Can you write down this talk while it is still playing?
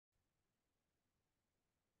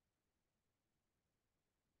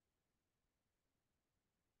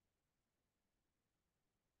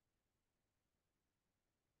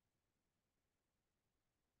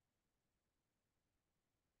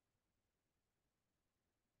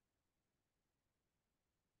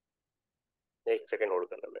एक second hold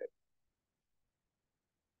करना मैं।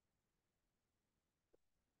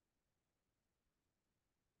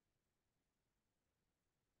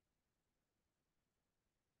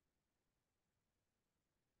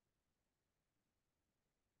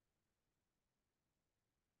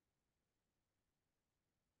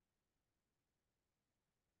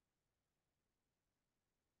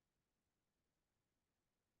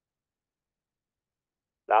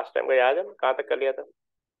 लास्ट टाइम का याद है कहाँ तक कर लिया था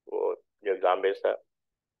वो, जो एग्जाम बेस्ड था?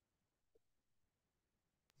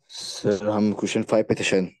 सर हम क्वेश्चन 5 पे थे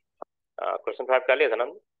शायद। क्वेश्चन 5 कर लिया था ना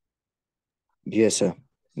हमने? ये सर,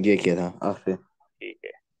 ये किया था आखिरी। ठीक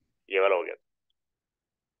है, ये वाला हो गया।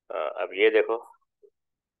 अब ये देखो।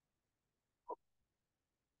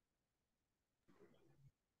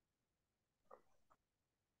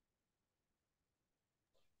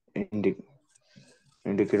 Indi-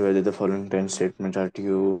 indicate whether the following 10 statements are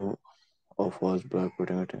true or false by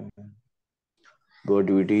putting it in. Both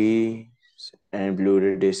DVD and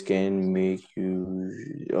Blu-ray disc can make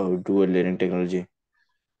use of dual layer technology.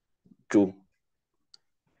 True.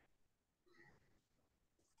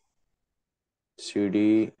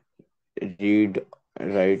 CD read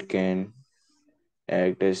write can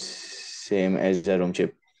act as same as the ROM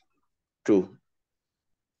chip. True.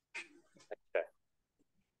 अच्छा,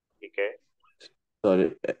 ठीक है। Sorry,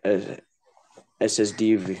 SSD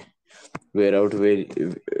wear out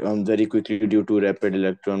very quickly due to rapid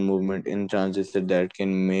electron movement in transistor that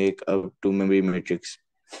can make up to memory matrix.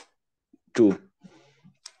 True.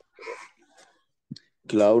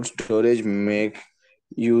 Cloud storage make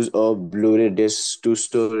use of Blu-ray discs to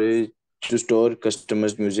store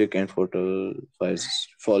customers' music and photo files.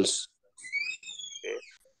 False. Okay.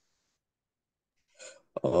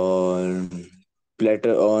 Or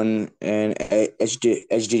platter on an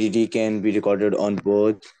HDD can be recorded on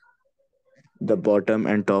both the bottom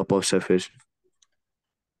and top of surface.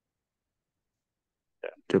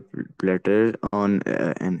 The platter on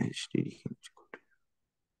an HDD.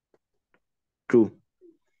 True.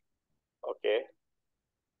 Okay.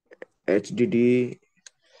 HDD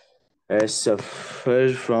has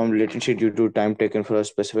suffers from latency due to time taken for a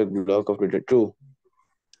specific block of data. True.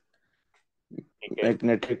 ठीक है।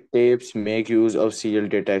 Magnetic tapes make use of serial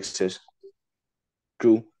data access.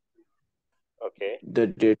 True. Okay. The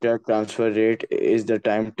data transfer rate is the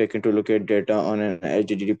time taken to locate data on an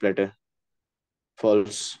HDD platter.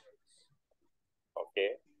 False. Okay.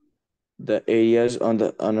 The areas on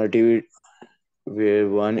a TV where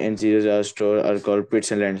one and zeros are stored are called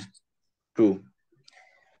bits and lines. True.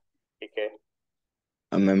 ठीक है।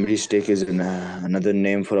 A memory stick is another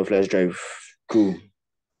name for a flash drive. True.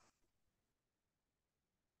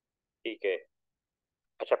 ठीक है।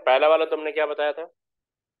 अच्छा, पहला वाला तुमने क्या बताया था?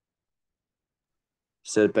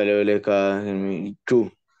 सर पहले वाले का ट्रू।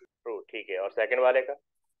 ट्रू, ठीक है। और सेकंड वाले का?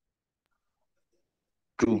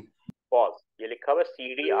 ट्रू। फॉल्स। ये लिखा हुआ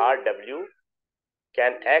CDRW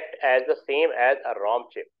can act as the same as a ROM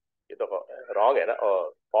chip. ये तो रॉन्ग है ना,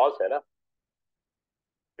 और फॉल्स है ना,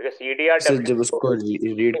 क्योंकि C D R sir W जब उसको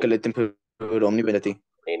रीड कर लेते हैं फिर रोम नहीं बन जाती।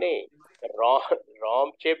 नहीं नहीं, रोम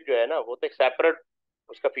रोम चिप जो है ना, वो तो एक सेपरेट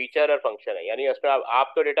उसका फीचर और फंक्शन है, यानी उसमें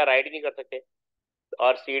आप तो डेटा राइट ही नहीं कर सकते।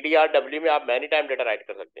 और CDRW में आप मैनी टाइम डेटा राइट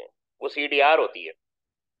कर सकते हैं। वो CDR होती है।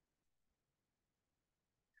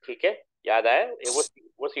 ठीक है, याद आया ये? वो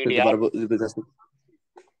सी सर डी आर दोबारा बता सकते?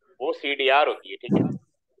 वो CDR होती है, ठीक है।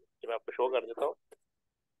 तो मैं आपको शो कर देता हूँ।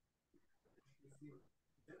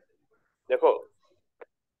 देखो,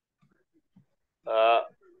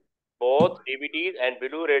 बोथ DVDs एंड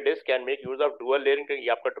ब्लू रे disc can make use of dual layering, ये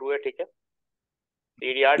आपका ट्रू है, ठीक है।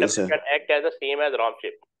 Yes CDRW sir. Can act as the same as ROM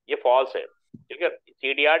chip, ये फॉल्स है, ठीक है।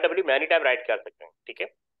 CDRW मैनी टाइम राइट कर सकते हैं, ठीक है,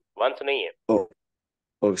 वंस नहीं है। ओ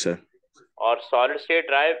ओके सर। और solid state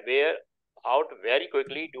drive wear out very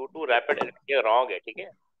quickly due to rapid, ये रॉन्ग है, ठीक है।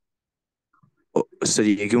 सर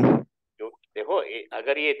ये क्यों? जो देखो,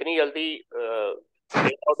 अगर ये इतनी जल्दी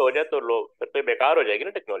फेड आउट हो जाए तो लो, फिर तो ये बेकार हो जाएगी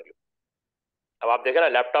ना टेक्नोलॉजी। अब आप देखें ना,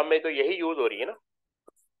 लैपटॉप में तो यही यूज हो रही है ना,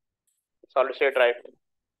 सॉलिड स्टेट ड्राइव।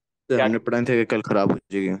 सर क्या? हमने पढ़ा था कि कल खराब हो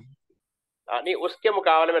जाएगी। नहीं, उसके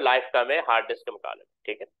मुकाबले में लाइफ कम है हार्ड डिस्क के मुकाबले में,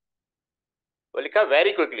 ठीक है। वो लिखा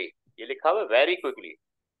वेरी क्विकली, ये लिखा हुआ वेरी क्विकली।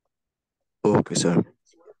 Okay sir.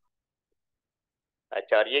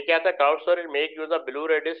 अच्छा, और ये क्या था? Cloud storage make use of blue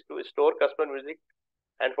reddish to store customer music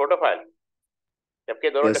and photo file, जबकि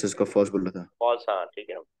दोनों यस इसका डिफरेंट। फॉल्स बोला था। फॉल्स, हाँ, ठीक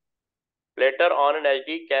है। Later on an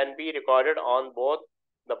HD can be recorded on both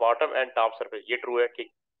the bottom and top surface, ये true है,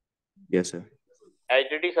 ठीक। Yes sir.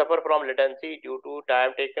 HDD suffer from latency due to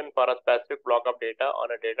time taken for a specific block of data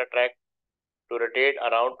on a data track to rotate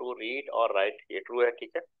around to read or write, ये true है,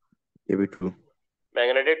 ठीक है। ये भी true.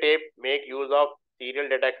 Magnetic tape make use of serial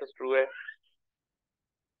data access, true है।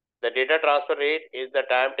 The data transfer rate is the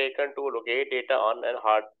time taken to locate data on an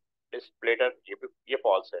hard disk platter, ये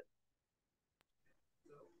false है।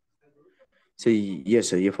 So yes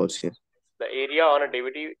sir, ये false है। The area on a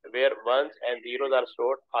DVD where ones and zeros are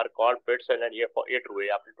stored are called bits, and ये true है,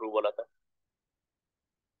 आपने true बोला था,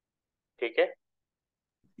 ठीक है।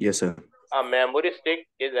 Yes sir। A memory stick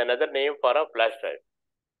is another name for a flash drive,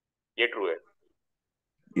 ये ट्रू है,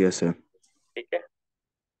 Yes sir। ठीक है।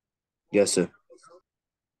 Yes sir।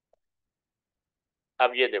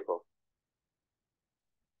 अब ये देखो,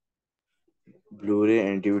 Blu-ray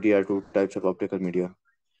and DVD are two types of optical media.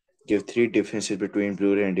 Give three differences between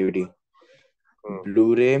Blu-ray and DVD.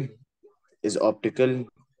 Blu-ray is optical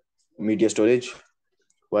media storage,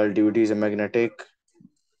 while DVD is a magnetic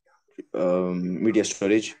media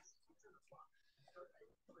storage.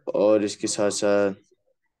 और इसके साथ साथ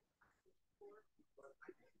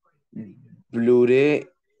Blu-ray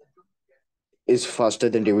is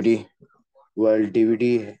faster than DVD, while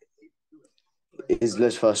DVD is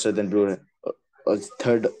less faster than Blu-ray.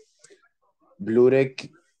 Third, Blu-ray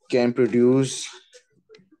can produce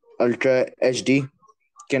Ultra HD,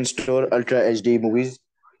 can store Ultra HD movies,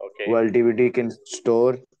 okay while DVD can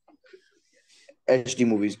store HD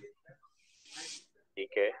movies.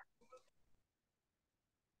 ठीक है।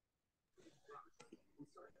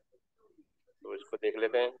 तो इसको देख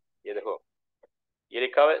लेते हैं, ये देखो, ये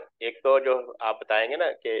लिखा हुआ है, एक तो जो आप बताएंगे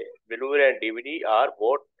ना कि Blu-ray and DVD are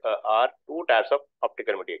both are two types of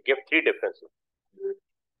optical media, give three differences.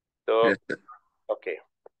 तो Yes, sir. ओके,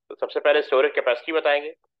 तो सबसे पहले स्टोरेज कैपेसिटी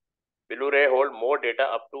बताएंगे। Blu-ray hold more data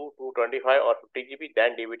up to 225 और 50 जीबी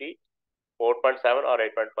देन डीवीडी 4.7 और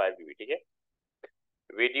 8.5 जीबी, ठीक है।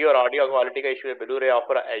 वीडियो और ऑडियो क्वालिटी का इशू है, Blu-ray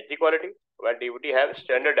offer HD quality when DVD have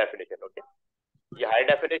standard definition, okay. ये हाई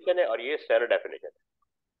डेफिनेशन है और ये स्टैंडर्ड डेफिनेशन है।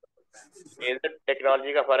 लेजर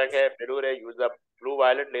टेक्नोलॉजी का फर्क है, Blu-ray use a blue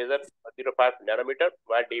violet laser 05 nanometre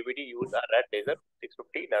while DVD use a red laser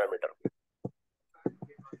 650 nanometre,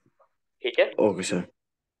 ठीक है। Okay, sir.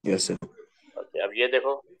 Yes, sir. Okay, अब ये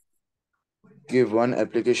देखो, Give one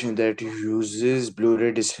application that uses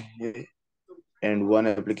Blu-ray disc and one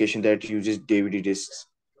application that uses DVD discs.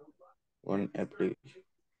 One application.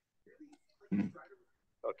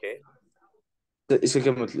 Okay, तो इसका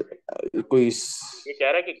क्या मतलब कोई ये कह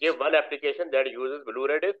रहा है कि give one application that uses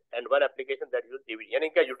Blu-ray disc and one application that use DVD, यानी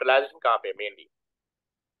इनका यूटिलाइजेशन कहाँ पे मेनली,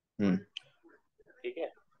 ठीक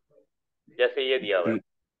है। जैसे ये दिया हुआ है,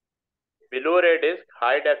 Blu-ray disc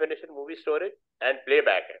high definition movie storage and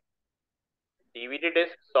playback है, DVD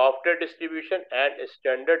disc software distribution and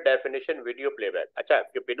standard definition video playback. अच्छा,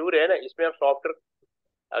 जो ब्लू-रे है ना, इसमें हम सॉफ्टवेयर,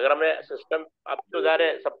 अगर हमें सिस्टम, अब तो ज़ाहिर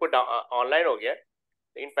है सब कुछ ऑनलाइन हो गया है,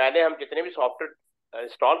 लेकिन पहले हम जितने भी सॉफ्टवेयर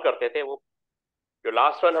इंस्टॉल करते थे, वो जो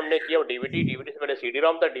लास्ट वन हमने किया वो डीवीडी, डीवीडी से पहले सीडी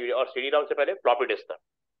रोम था, डीवीडी और सीडी रोम से पहले फ्लॉपी डिस्क था,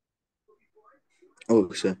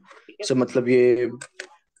 ओके सर। ठीक है। सर मतलब ये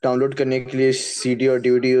डाउनलोड करने के लिए सीडी और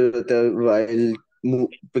डीवीडी होता है, वाइल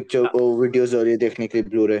पिक्चर हाँ, और वीडियोस और ये देखने के लिए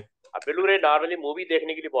ब्लू-रे। अब ब्लू-रे नॉर्मली मूवी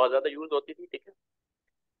देखने के लिए बहुत ज्यादा यूज होती थी, ठीक है।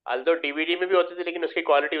 अल्दो डीवीडी में भी होती थी, लेकिन उसकी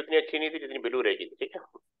क्वालिटी उतनी अच्छी नहीं थी जितनी ब्लू-रे की थी, ठीक है।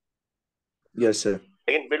 Yes sir.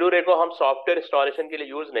 लेकिन ब्लू-रे को हम सॉफ्टवेयर इंस्टॉलेशन के लिए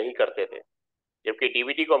यूज नहीं करते थे, जबकि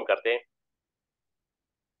डीवीडी को हम करते हैं,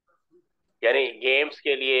 यानी गेम्स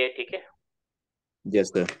के लिए, ठीक है। Yes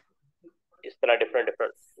sir. इस तरह डिफरेंट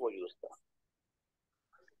डिफरेंट वो यूज था।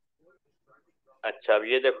 अच्छा, अब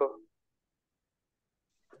ये देखो,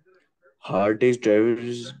 Hard disk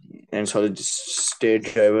drivers and solid state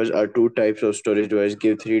drivers are two types of storage devices.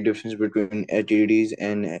 Give three differences between HDDs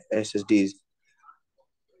and SSDs.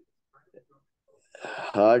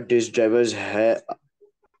 Hard disk drivers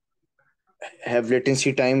have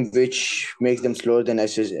latency time which makes them slower than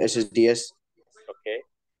SSDs. Okay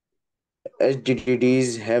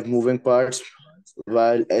HDDs have moving parts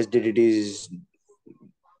while SSDs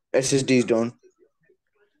don't.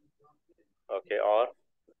 Okay, और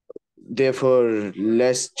Therefore,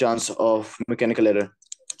 less chance of mechanical error.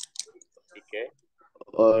 ठीक है,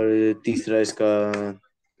 और तीसरा इसका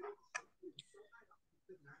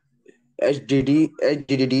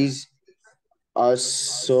HDDs are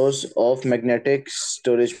source of magnetic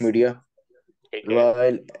storage media, ठीक है,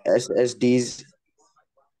 while SSDs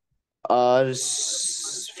are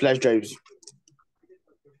flash drives.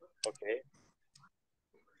 Okay,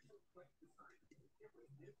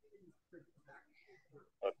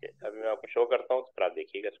 okay. अभी मैं आपको शो करता हूँ, तो फिर आप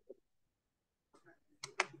देखिएगा इसको।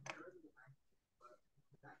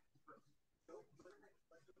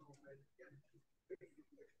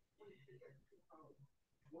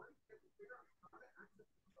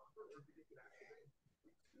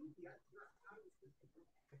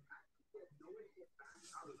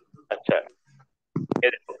 अच्छा, ये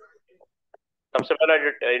देखो, सबसे पहला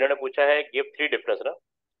इन्होंने पूछा है गिव थ्री डिफरेंस ना।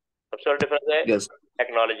 सबसे बड़ा डिफरेंस है Yes.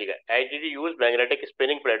 टेक्नोलॉजी का। HDD use magnetic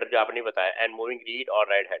spinning platter जो आपने बताया एंड मूविंग रीड और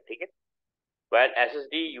राइट हैंड, ठीक है। When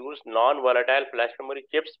SSD use non volatile flash memory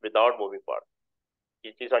chips without moving part.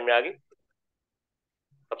 ये चीज समझ में आ गई।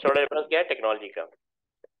 सबसे बड़ा डिफरेंस क्या है टेक्नोलॉजी का।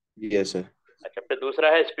 Yes, sir. अच्छा, फिर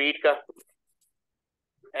दूसरा है स्पीड का।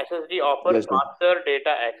 SSD offer Yes, sir. Faster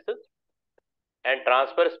data access and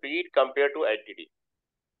transfer speed compare to HDD,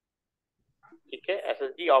 ठीक है।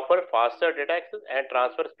 SSD offer faster data access and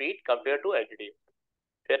transfer speed compare to HDD.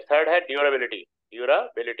 फिर थर्ड है durability.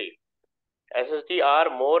 Durability, SSD are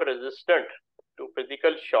more resistant to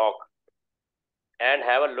physical shock and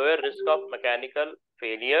have a lower risk of mechanical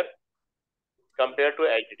failure compare to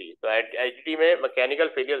HDD. तो HDD में mechanical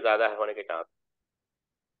failure ज्यादा होने के chance,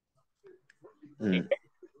 ठीक Hmm. है।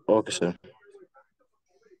 Okay, sir.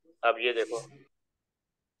 अब ये देखो,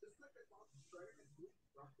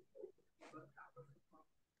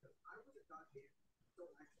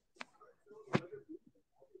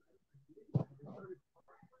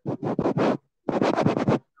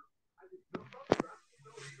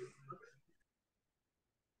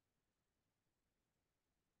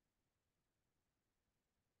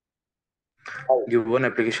 Give one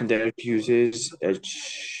application that uses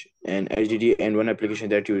an HDD and one application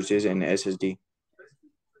that uses an SSD.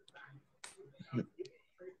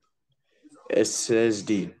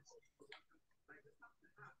 SSD.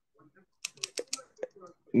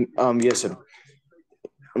 Yes, sir.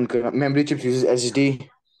 उनका memory chip uses SSD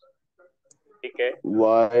ठीक है,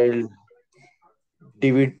 while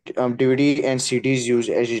DVD and CDs use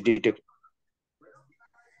HDD.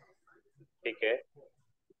 ठीक है,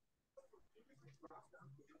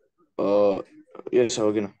 Yes, sir.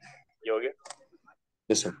 Okay, ना? ये हो गया।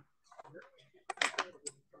 Yes, sir.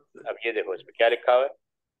 अब ये देखो इसमें क्या लिखा हुआ है।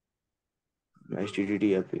 HDD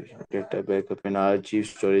application, data backup and archive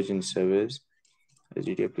storage in service.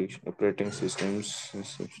 HDD application, operating systems,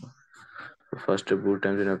 faster boot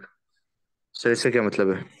times and sir इससे क्या मतलब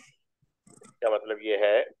है? क्या मतलब ये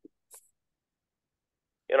है,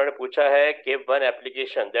 इन्होंने पूछा है कि one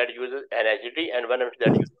application that uses N HDD and one that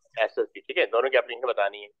uses SSD, ठीक है। दोनों की एप्लीकेशन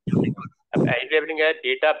बतानी है। अब एचडीडी एप्लीकेशन है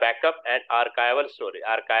data backup and archival storage.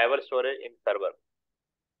 Archival storage in server,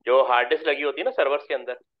 जो हार्ड डिस्क लगी होती है ना सर्वर्स के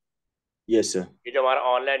अंदर, Yes, sir. ये जो हमारा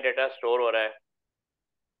ऑनलाइन डेटा स्टोर हो रहा है,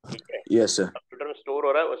 ठीक है। Yes, sir. कंप्यूटर में स्टोर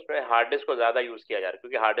हो रहा है, उसमें हार्ड डिस्क को ज्यादा यूज किया जा रहा है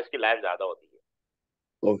क्योंकि हार्ड डिस्क की लाइफ ज्यादा होती है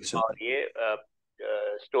Okay, sir. और ये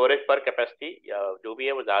स्टोरेज पर कैपेसिटी या जो भी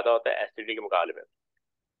है वो ज्यादा होता है एसएसडी के मुकाबले में।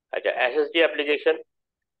 अच्छा, SSD application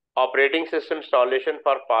operating system installation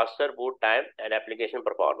for faster boot time and application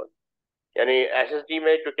performance. यानी एसएसडी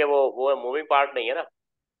में चूंकि वो मूविंग पार्ट नहीं है ना,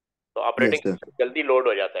 तो Yes, ऑपरेटिंग sir. सिस्टम जल्दी लोड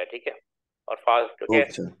हो जाता है, ठीक है। और फास्ट, क्योंकि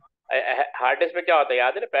Okay, sir. हार्ड डिस्क में क्या होता है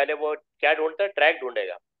याद है ना, पहले वो क्या ढूंढता है, ट्रैक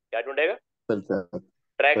ढूंढेगा। क्या ढूंढेगा? Well, sir.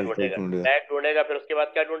 Track Well, ढूंढेगा। ढूंढेगा. Track ढूंढेगा, फिर उसके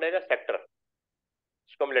बाद क्या ढूंढेगा, सेक्टर,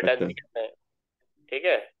 जिसको हम लेटेंसी Factor. कहते हैं, ठीक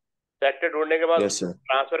है। सेक्टर ढूंढने के बाद Yes, उसको sir.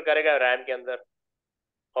 ट्रांसफर करेगा रैम के अंदर,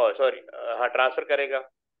 और सॉरी, हाँ ट्रांसफर करेगा,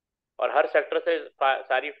 और हर सेक्टर से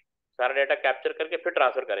सारा डेटा कैप्चर करके फिर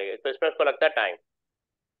ट्रांसफर करेगा, तो इसमें उसको लगता है टाइम।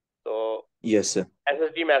 तो Yes, sir.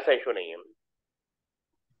 एसएसडी में ऐसा इशू नहीं है,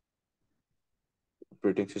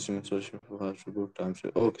 Operating system installation for faster boot times.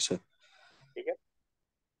 Okay, sir. ठीक है।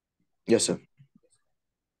 Yes, sir.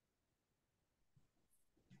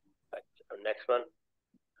 अच्छा, नेक्स्ट वन,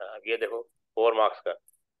 अब ये देखो 4 मार्क्स का।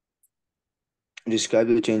 Describe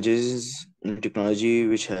the changes in technology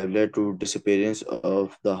which have led to disappearance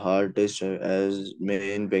of the hard disk drive as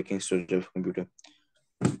main backing storage of computer.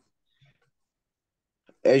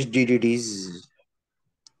 HDDs.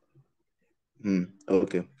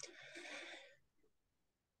 Okay.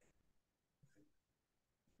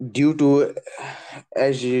 Due to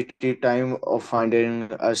HDD time of finding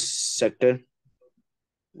a sector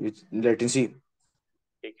with latency.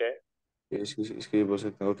 ठीक है, इसके लिए बोल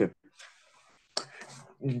सकते हैं. Okay.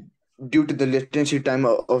 Due to the latency time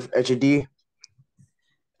of HDD,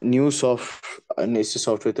 new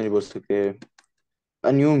software तो नहीं बोल सकते.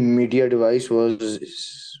 A new media device was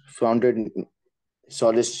founded,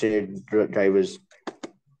 solid state drivers.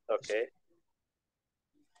 Okay,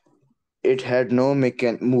 It had no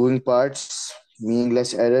moving parts,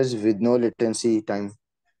 meaningless errors with no latency time,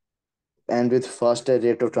 and with faster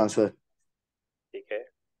rate of transfer. ठीक है।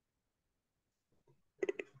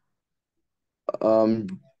 Um,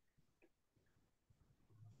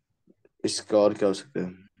 इसका और क्या हो सकता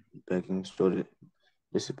है? Backing storage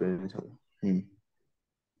disappearance.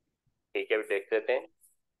 ठीक है, अभी देख लेते हैं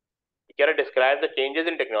कह रहा describe the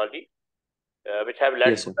changes in technology which have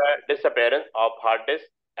led Yes, to sir. the disappearance of hard disk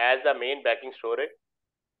as the main backing storage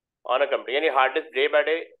on a company. यानी hard disk day by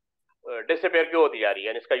day disappear क्यों होती जा रही है,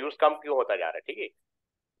 यानी इसका यूज कम क्यों होता जा रहा है, ठीक है।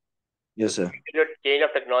 Yes, sir. जो चेंज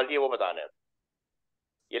ऑफ टेक्नोलॉजी है वो बताना है।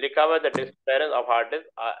 ये लिखा हुआ है the disappearance of hard disk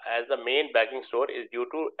as the main banking store is due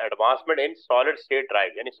to advancement in solid state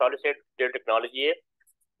drive, यानी सॉलिड स्टेट जो टेक्नोलॉजी है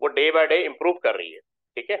वो डे बाय डे इंप्रूव कर रही है,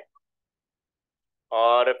 ठीक है।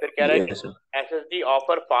 और फिर कह रहा है Yes, sir. कि SSD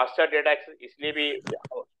offer faster data access, इसलिए भी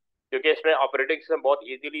क्योंकि इसमें ऑपरेटिंग सिस्टम बहुत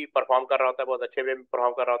इजीली परफॉर्म कर रहा होता है, बहुत अच्छे वे में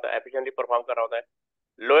परफॉर्म कर रहा होता है, एफिशिएंटली परफॉर्म कर रहा होता है।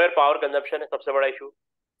 लोअर पावर कंजप्शन है सबसे बड़ा इशू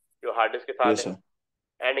जो हार्ड डिस्क के साथ Yes, है। sir.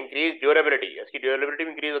 एंड इंक्रीज ड्यूरेबिलिटी, इसकी ड्यूरेबिलिटी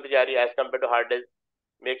भी इंक्रीज होती जा रही है as compare to hard disk,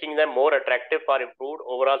 making them more attractive for improved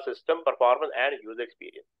overall system performance and user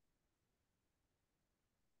experience,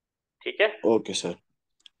 ठीक है। Okay, sir.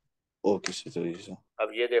 Okay, sir. So, yes, sir.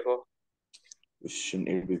 अब ये देखो, Question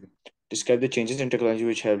 8B. Describe the changes in technology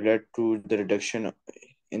which have led to the reduction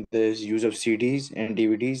in the use of CDs and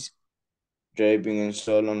DVDs drive being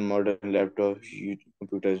installed on modern laptops,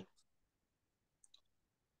 computers.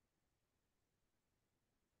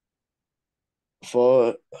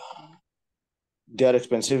 For they are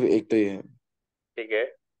expensive, एक तो ये है। ठीक है।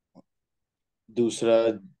 दूसरा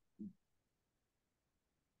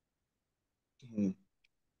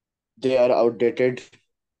they are outdated,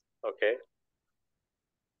 okay.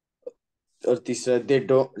 और तीसरा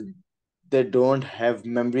they don't have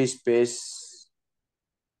memory space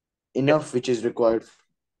enough which is required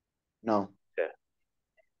now.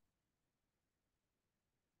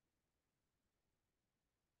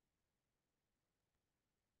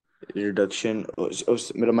 Reduction,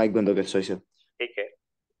 मेरा माइक बंद हो गया, सॉरी सर। ठीक है।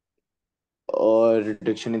 और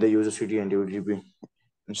reduction in the use of CD and DVD भी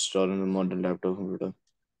install on a modern laptop computer।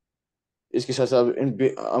 इसके साथ साथ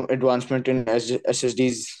advancement in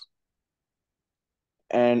SSDs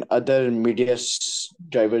and other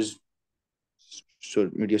drivers, so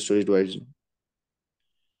media storage devices।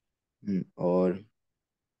 और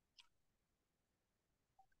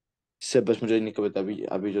इससे बस मुझे नहीं पता अभी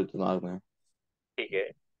अभी जो दिमाग में है। ठीक है,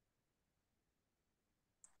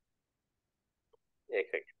 एक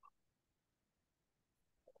सेकंड।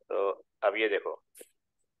 तो अब ये देखो,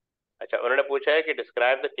 अच्छा उन्होंने पूछा है कि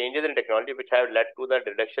describe the changes in technology which have led to the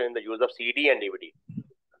reduction in the use of CD and DVD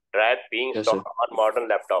drive being yes sir. Stocked on modern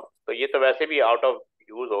laptop. तो ये तो वैसे भी आउट ऑफ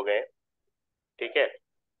यूज हो गए, ठीक है।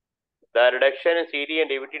 The reduction in CD and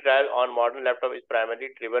DVD drive on modern laptop is primarily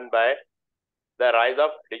driven by the rise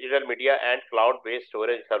of digital media and cloud based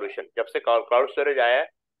storage solution. जब से क्लाउड स्टोरेज आया है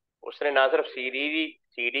उसने ना सिर्फ सीडी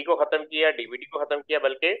सीडी को खत्म किया, डीवीडी को खत्म किया,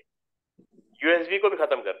 बल्कि यूएसबी को भी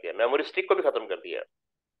खत्म कर दिया, मेमोरी स्टिक को भी खत्म कर दिया।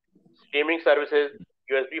 Streaming services,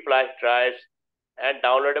 USB flash drives and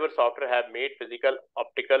downloadable software have made physical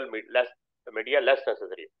optical media less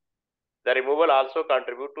necessary. The removal also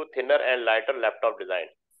contribute to thinner and lighter laptop design,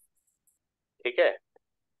 ठीक है।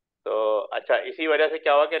 तो अच्छा इसी वजह से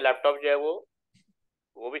क्या हुआ कि लैपटॉप जो है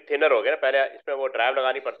वो भी थिनर हो गया ना। पहले इसमें वो ड्राइव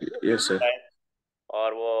लगानी पड़ती थी यस सर।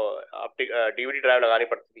 और वो ऑप्टिक डीवीडी ड्राइव लगानी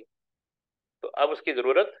पड़ती थी, तो अब उसकी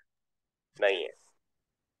जरूरत नहीं है,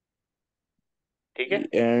 ठीक है।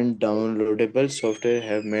 And downloadable software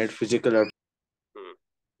have made hmm,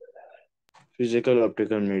 physical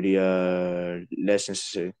optical media less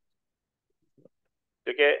necessary।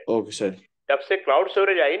 क्योंकि ओके सर। जब से क्लाउड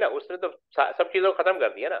स्टोरेज आई ना उसने तो सब चीजों को खत्म कर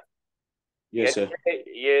दिया ना। Yes sir. यानी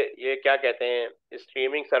ये क्या कहते हैं,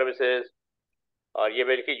 स्ट्रीमिंग सर्विसेज और ये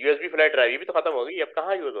बल्कि यूएसबी फ्लैश ड्राइव ये भी तो खत्म हो गई, अब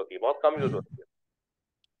कहाँ यूज होती है, बहुत कम यूज होती है,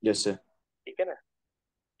 यस सर। ठीक है ना।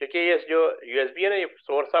 क्योंकि ये जो यूएसबी है ना ये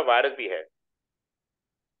सोर्स ऑफ वायरस भी है।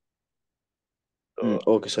 तो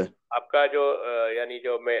ओके सर। आपका जो यानी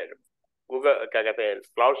जो मैं गूगल क्या कहते हैं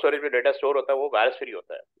क्लाउड स्टोरेज में डेटा स्टोर होता है वो वायरस फ्री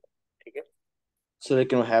होता है, ठीक है। सर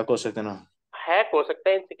लेकिन वो हैक हो सकते हैं ना। हैक हो सकता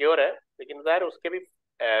है, इनसिक्योर है, लेकिन ज़ाहिर उसके भी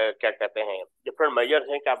क्या कहते हैं डिफरेंट मेजर्स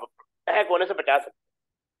हैं कि आप हैक होने से बचा सकते हैं।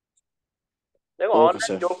 देखो ओके ऑनलाइन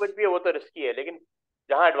सर। जो कुछ भी है वो तो रिस्की है, लेकिन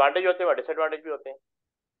जहाँ एडवांटेज होते हैं वहाँ डिसएडवांटेज भी होते हैं।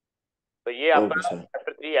 तो ये ओके आपका सर।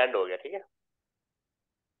 चैप्टर 3 एंड हो गया, ठीक है।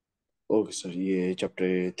 ओके सर, ये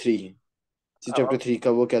चैप्टर 3। अब चैप्टर हम 3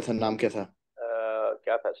 का वो क्या था, नाम क्या था?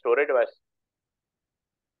 क्या था, स्टोरेज डिवाइस।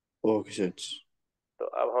 Okay sir. तो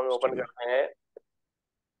अब हम ओपन करते हैं,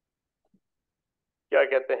 क्या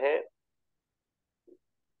कहते हैं,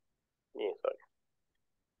 नहीं सॉरी,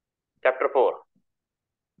 चैप्टर 4।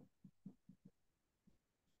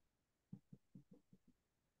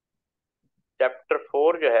 चैप्टर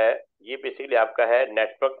 4 जो है ये बेसिकली आपका है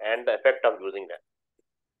network and the effect of using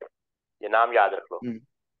that. ये नाम याद रख लो।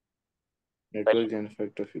 Network and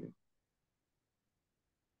effect of.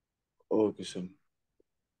 Okay sir.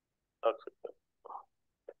 रख सकते हो।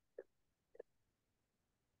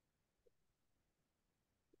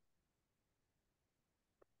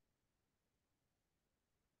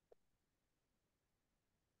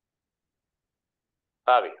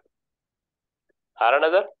 हाँ भैया, आ रहा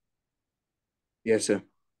नजर। Yes sir.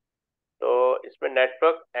 तो इसमें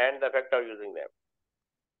network and the effect of using them.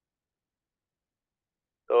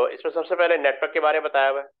 तो इसमें सबसे पहले नेटवर्क के बारे में बताया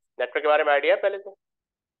हुआ है। नेटवर्क के बारे में आइडिया है पहले से।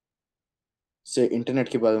 सर इंटरनेट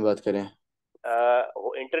के बारे में बात करें।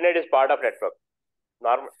 वो internet is part of network.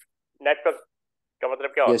 Normal network का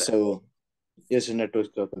मतलब क्या होता यस है? सर वो, यस सर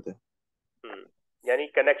नेटवर्क का पता है। यानी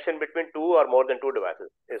कनेक्शन बिटवीन टू और more than to devices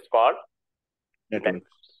is called network.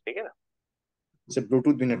 Network, ठीक है ना। सर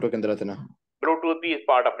ब्लूटूथ भी नेटवर्क के अंदर आता है ना। ब्लूटूथ भी इज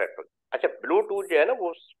पार्ट ऑफ नेटवर्क। अच्छा, ब्लूटूथ जो है ना,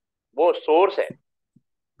 वो सोर्स है।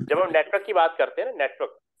 जब हम नेटवर्क की बात करते हैं ना,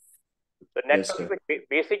 नेटवर्क, तो यस नेटवर्क सर। के कुछ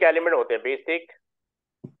बेसिक एलिमेंट होते हैं। Basic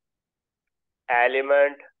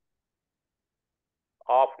element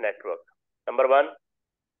of network. Number one,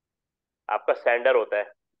 आपका सेंडर होता है,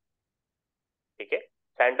 ठीक है।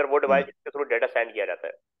 सेंडर वो डिवाइस हम्म। जिसके थ्रू डेटा सेंड किया जाता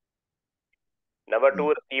है। नंबर टू,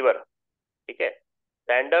 हम्म। रिसीवर, ठीक है।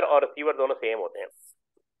 सेंडर और रिसीवर दोनों सेम होते हैं।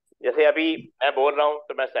 जैसे अभी मैं बोल रहा हूँ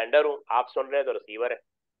तो मैं सेंडर हूँ, आप सुन रहे हैं तो रिसीवर है।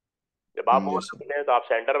 जब आप बोल यस सर। रहे हैं तो आप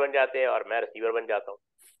सेंडर बन जाते हैं और मैं रिसीवर बन जाता हूँ।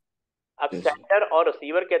 अब यस सर। सेंडर और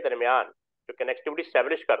रिसीवर के दरमियान जो कनेक्टिविटी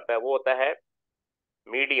स्टेब्लिश करता है वो होता है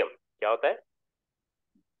मीडियम। क्या होता है?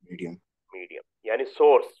 मीडियम। मीडियम यानी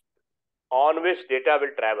source on which data will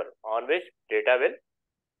travel, on which data will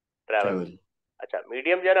travel. Travel. अच्छा,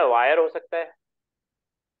 मीडियम जो है ना, वायर हो सकता है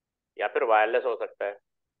या फिर वायरलेस हो सकता है,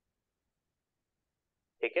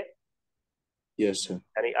 ठीक है। Yes sir.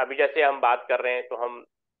 यानी अभी जैसे हम बात कर रहे हैं तो हम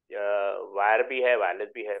वायर भी है, वायरलेस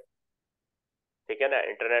भी है, ठीक है ना।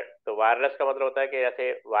 इंटरनेट तो वायरलेस का मतलब होता है कि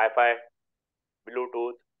जैसे वाईफाई,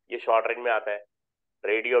 ब्लूटूथ, ये शॉर्ट रेंज में आता है।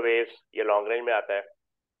 रेडियो वेव्स ये लॉन्ग रेंज में आता है।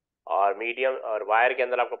 और मीडियम और वायर के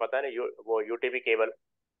अंदर आपको पता है ना, वो UTP cable,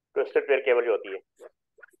 twisted pair cable जो होती है,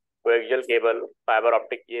 कोएक्सियल केबल, फाइबर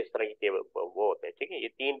ऑप्टिक, ये इस तरह की केबल वो होते हैं, ठीक है। ये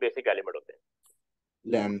तीन बेसिक एलिमेंट होते हैं।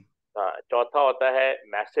 लैन। हाँ, चौथा होता है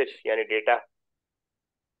मैसेज यानी डेटा,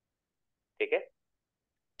 ठीक है।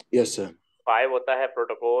 Yes sir. फाइव होता है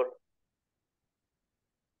प्रोटोकॉल,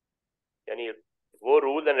 यानी वो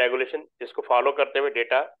रूल एंड रेगुलेशन जिसको फॉलो करते हुए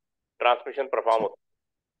डेटा ट्रांसमिशन परफॉर्म होता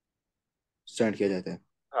सेंड किया जाता है। है।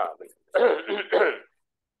 हाँ बिल्कुल।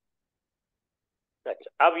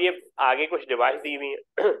 अच्छा, अब ये आगे कुछ डिवाइस दी हुई है।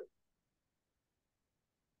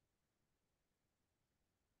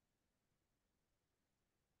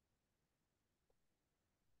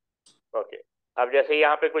 ओके, अब जैसे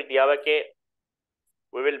यहाँ पे कुछ दिया हुआ है कि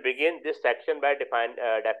we will begin this section by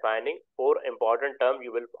defining four important terms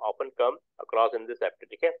you will often come across in this chapter,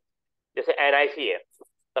 ठीक है। जैसे एनआईसी है,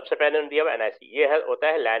 सबसे पहले उन्होंने दिया हुआ एनआईसी, ये है होता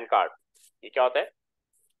है लैन कार्ड। ये क्या होता है?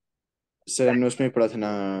 सर हमने उसमें पढ़ा था ना,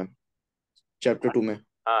 चैप्टर 2 में।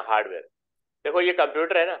 हाँ, हार्डवेयर। देखो ये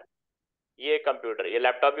कंप्यूटर है ना, ये कंप्यूटर, ये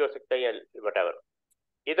लैपटॉप भी हो सकता है या वट।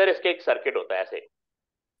 इधर इसके एक सर्किट होता है ऐसे,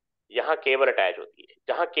 यहाँ केबल अटैच होती है।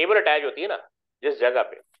 जहाँ केबल अटैच होती है ना, जिस जगह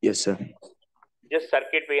पे, यस सर। जिस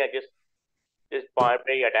सर्किट पे या जिस जिस पॉइंट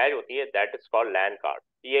पे ये अटैच होती है, that is called LAN card.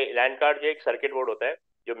 ये लैन कार्ड जो एक सर्किट बोर्ड होता है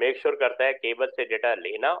जो मेक श्योर करता है केबल से डेटा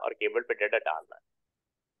लेना और केबल पे डेटा डालना,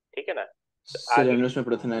 ठीक है ना। तो सर आगे, हमने उसमें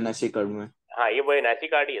पढ़ा था ना एनआईसी कार्ड में। हाँ, ये वो एनआईसी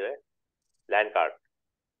कार्ड ही है, लैन कार्ड।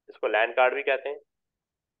 इसको लैन कार्ड भी कहते हैं,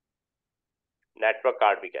 नेटवर्क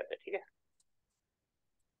कार्ड भी कहते हैं, ठीक है।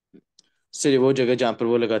 सर ये वो जगह जहाँ पर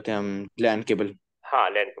वो लगाते हैं हम लैन केबल। हाँ,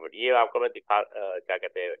 लैन कार्ड, ये आपको मैं क्या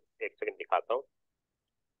कहते हैं, एक सेकंड दिखाता हूँ।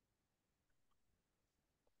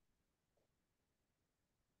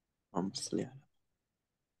 हम इसलिए।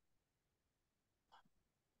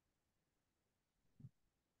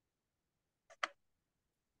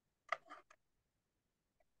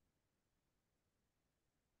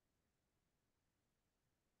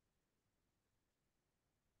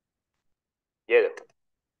 ये देखो,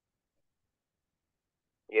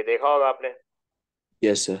 ये देखा होगा आपने,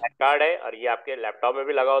 यस सर। लैन कार्ड है, और ये आपके लैपटॉप में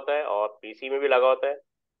भी लगा होता है और पीसी में भी लगा होता है।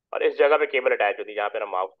 और इस जगह पे केबल अटैच होती है जहाँ पे ना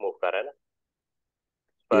माउस मूव कर रहा है ना,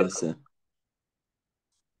 यस पर सर।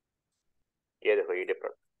 ये देखो, ये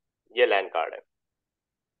डिफरेंट, ये लैन कार्ड है,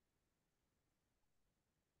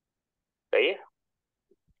 सही है।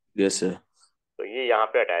 Yes sir. तो ये यहाँ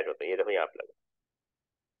पे अटैच होता है, ये देखो यहाँ पे लगा,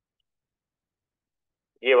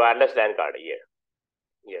 ये वायरलेस लैन कार्ड है,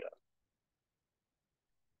 ये रहा,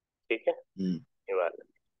 ठीक है। हम्म। ये वायरलेस,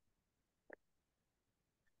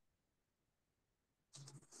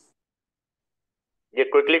 ये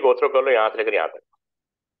क्विकली गो थ्रू कर लो यहाँ से लेकर यहाँ तक,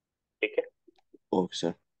 ठीक है। Okay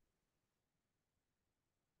sir.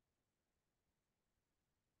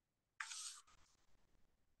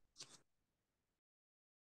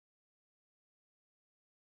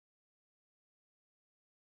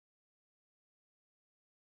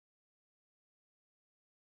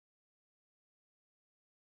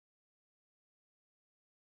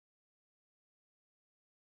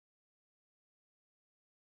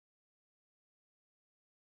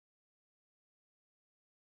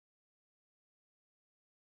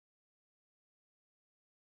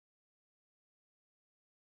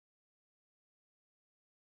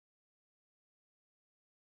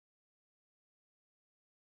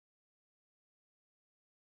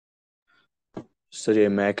 सर ये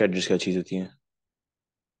मैक एड्रेस क्या चीज़ होती है?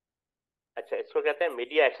 अच्छा, इसको कहते हैं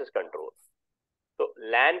मीडिया एक्सेस कंट्रोल। तो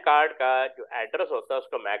लैन कार्ड का जो एड्रेस होता है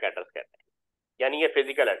उसको मैक एड्रेस कहते हैं, यानी ये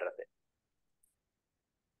फिजिकल एड्रेस है।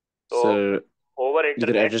 तो सर ओवर इधर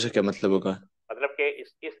इंटरनेट, एड्रेस का क्या मतलब होगा? मतलब कि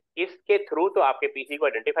इसके थ्रू तो आपके पीसी को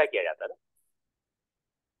आइडेंटिफाई किया जाता है ना,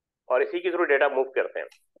 और इसी के थ्रू डेटा मूव करते हैं।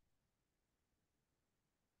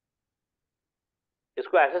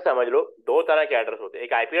 इसको ऐसे समझ लो, दो तरह के एड्रेस होते हैं,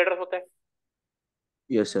 एक आईपी एड्रेस होता है,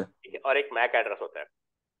 यस सर। ठीक है, और एक मैक एड्रेस होता है।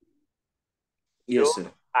 जो यस सर।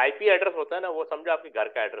 आईपी एड्रेस होता है ना, वो समझो आपके घर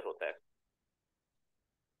का एड्रेस होता है,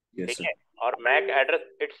 यस ठीक सर। है। और मैक एड्रेस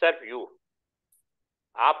इटसेल्फ यू,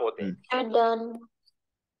 आप होते हैं। डन।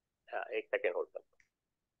 हाँ, एक सेकेंड होल्ड कर।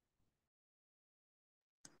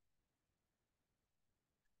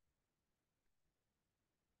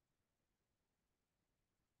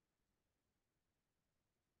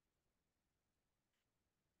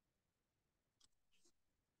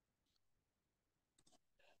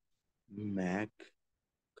 मैक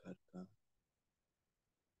घर का,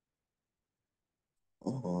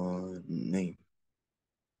 और नहीं,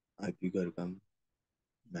 आईपी घर का,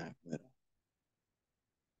 मैक मेरा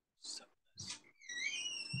सब।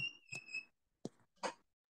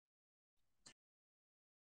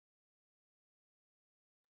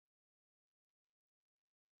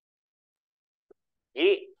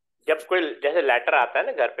 ये जब कोई जैसे लेटर आता है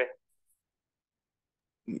ना घर पे,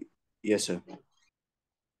 यस सर।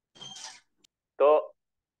 तो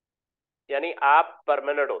यानी आप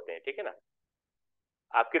परमानेंट होते हैं, ठीक है ना।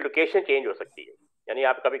 आपकी लोकेशन चेंज हो सकती है, यानी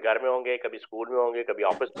आप कभी घर में होंगे, कभी स्कूल में होंगे, कभी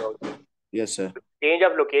ऑफिस में होंगे। Yes sir. Change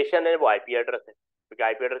of location है वो आईपी एड्रेस है, क्योंकि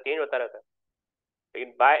आईपी एड्रेस चेंज होता रहता है,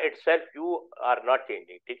 लेकिन by itself you are not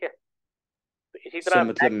changing, ठीक है। तो इसी सर तरह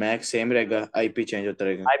मतलब मैक सेम रहेगा, आईपी चेंज होता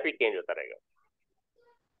रहेगा? आईपी चेंज होता रहेगा।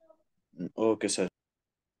 Okay sir.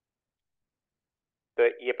 तो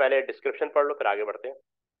ये पहले डिस्क्रिप्शन पढ़ लो, फिर आगे बढ़ते हैं।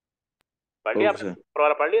 पढ़ लिया ओके आपने? सर। ऊपर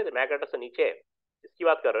वाला पढ़ लिया, मैक एड्रेस से नीचे है, इसकी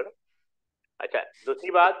बात कर रहे हो ना। अच्छा,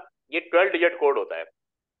 दूसरी बात, ये 12 डिजिट कोड होता है।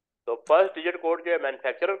 तो फर्स्ट डिजिट कोड जो है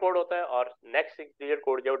मैन्युफैक्चरर कोड होता है, और नेक्स्ट 6 डिजिट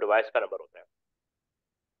कोड जो है डिवाइस का नंबर होता है।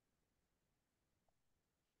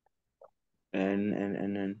 एन एन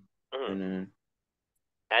एन एन हम्म। एन एन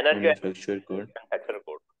एनएन जो है manufacture code. Manufacturer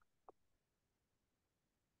code.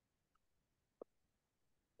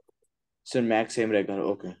 Sir Mac same रहेगा,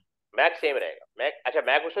 ओके। मैक सेम रहेगा। मैक, अच्छा,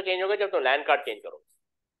 मैक उसको चेंज होगा जब तुम लैंड कार्ड चेंज करो।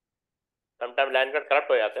 समटाइम लैंड कार्ड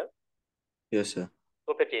करप्ट हो जाते हैं, यस सर।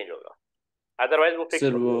 तो फिर चेंज होगा, अदरवाइज वो फिक्स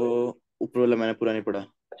सर होगा। वो ऊपर वाला मैंने पूरा नहीं पढ़ा।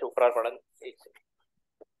 अच्छा, ऊपर पड़ा नहीं? एक second.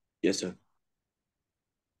 Yes sir.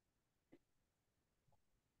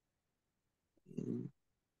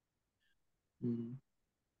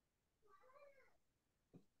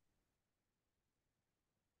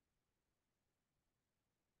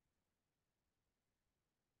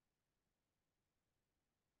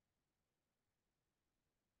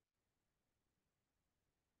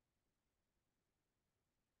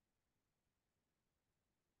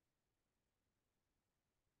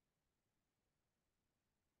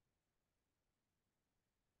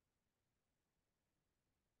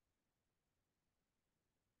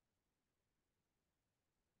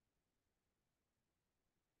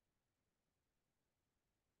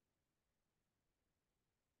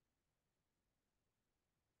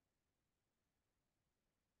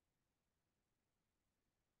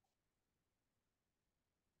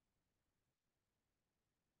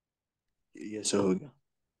 Yes sir, हो गया।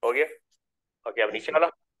 हो गया। ओके, अब यस नीचे सर। वाला।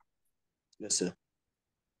 Yes sir.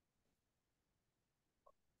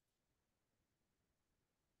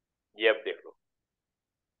 ये अब देख लो।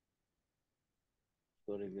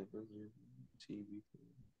 For example, CB,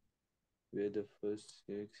 where the first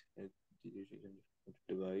six digits of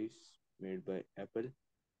device made by Apple,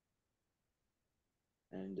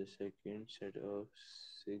 and the second set of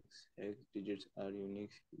six hex digits are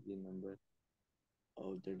unique serial number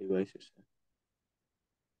of the devices.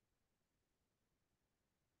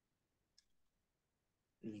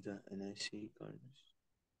 Is the NIC card?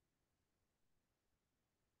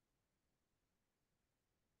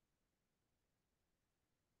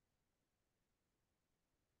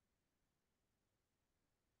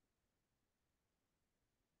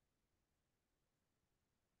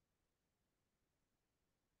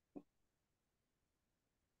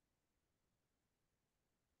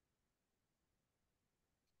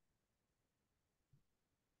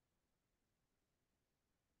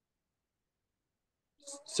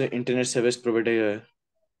 Sir internet service provider,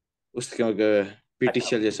 उसका अच्छा,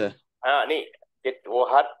 PTCL जैसा? हाँ नहीं,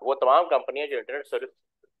 वो तमाम कंपनियां जो internet service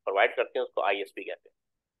provide करती हैं उसको आईएसपी कहते हैं।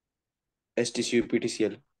 STC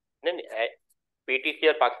PTCL? नहीं नहीं,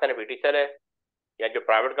 पीटीसीएल पाकिस्तान में पीटीसीएल है, या जो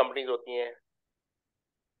प्राइवेट कंपनीज होती हैं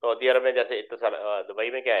सऊदी अरब में, जैसे दुबई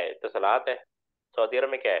में क्या है, इत्तसालात है। सऊदी अरब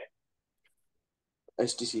में क्या है?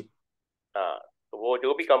 STC। हाँ। तो वो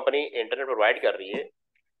जो भी कंपनी इंटरनेट प्रोवाइड कर रही है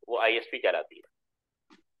वो आईएसपी कहलाती है।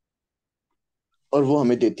 और वो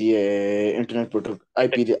हमें देती है internet protocol,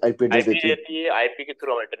 IP address IP देती है। देती है, आईपी के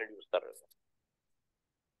थ्रू हम इंटरनेट यूज कर रहे हैं।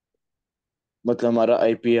 मतलब हमारा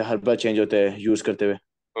आईपी हर बार चेंज होता है यूज करते हुए।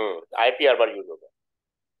 आईपी हर बार यूज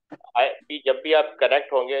होगा। आईपी जब भी आप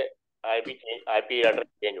कनेक्ट होंगे, आईपी एड्रेस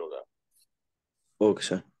चेंज होगा। Okay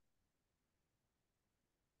sir.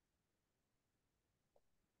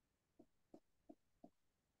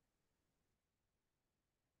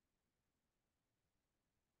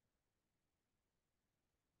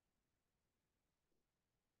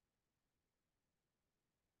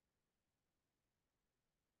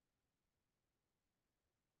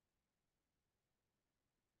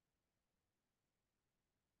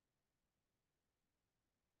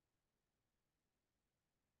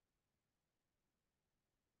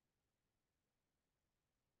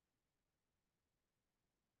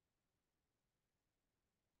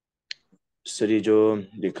 सर ये जो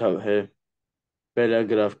लिखा है पहला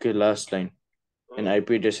ग्राफ के last line, an hmm,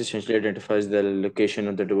 IP address essentially identifies the location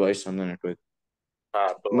of the device on the network। हाँ।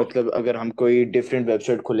 तो मतलब अगर हम कोई डिफरेंट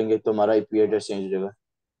वेबसाइट खोलेंगे तो हमारा आईपी एड्रेस चेंज हो जाएगा।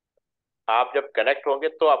 आप जब कनेक्ट होंगे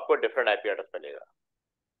तो आपको डिफरेंट आईपी एड्रेस मिलेगा।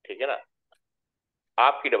 ठीक है ना?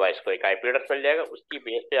 आपकी डिवाइस को एक आईपी एड्रेस मिल जाएगा, उसकी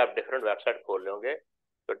बेस पे आप डिफरेंट वेबसाइट खोल रहे होंगे,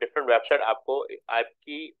 तो डिफरेंट वेबसाइट आपको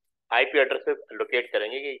आपकी आईपी एड्रेस पे लोकेट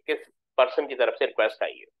करेंगे कि किस पर्सन की तरफ से रिक्वेस्ट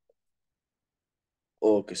आई है।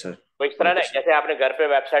 Okay sir. तो इस तरह ना, ओके सर। जैसे आपने घर पे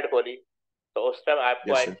वेबसाइट खोली तो उस टाइम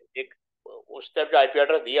आपको यस सर। एक उस टाइम जो आईपी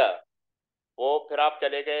एड्रेस दिया, वो फिर आप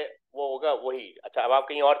चले गए, वो होगा वही। अच्छा, अब आप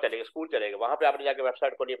कहीं और चले गए, स्कूल चले गए, वहां पे आपने जाके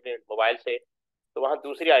वेबसाइट खोली अपने मोबाइल से, तो वहां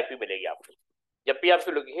दूसरी आईपी मिलेगी आपको। जब भी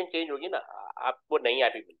आपकी लोकेशन चेंज होगी ना, आपको नई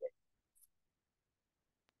आईपी मिल जाएगी।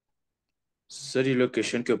 सर ये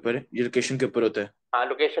लोकेशन के ऊपर है, ये लोकेशन के ऊपर होता है। हाँ,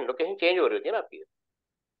 लोकेशन लोकेशन चेंज हो रही होती है ना आपकी।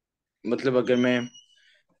 मतलब अगर मैं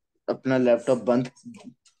अपना लैपटॉप बंद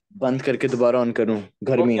बंद करके दोबारा ऑन करूं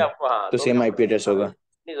घर तो में भी ही, आपको, हाँ, तो तो भी सेम आपको आईपी एड्रेस होगा।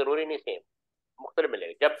 नहीं, जरूरी नहीं सेम, मुख्तलिफ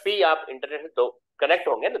मिलेगा। जब भी आप इंटरनेट से दो कनेक्ट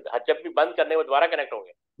होंगे ना, जब भी बंद करने में दोबारा कनेक्ट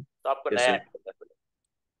होंगे, तो आपको यस नया सर। आईपी एड्रेस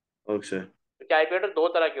मिलेगा। Okay sir. क्योंकि आईपी एड्रेस दो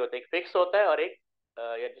तरह के होते हैं, एक फिक्स होता है और एक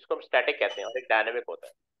या जिसको हम स्टैटिक कहते हैं, और एक डायनेमिक होता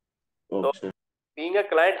है। तो okay sir. Being a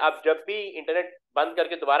client, आप जब भी इंटरनेट बंद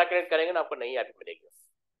करके दोबारा कनेक्ट करेंगे ना, आपको नई आईपी मिलेगी।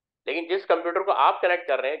 लेकिन जिस कंप्यूटर को आप कनेक्ट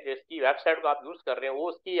कर रहे हैं, जिसकी वेबसाइट को आप यूज कर रहे हैं, वो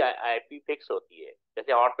उसकी आईपी फिक्स होती है।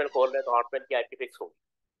 जैसे हॉटमेल खोल रहे हैं तो हॉटमेल की आईपी फिक्स होगी,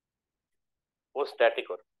 वो स्टैटिक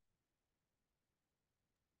होती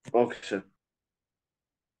ओके सर। है।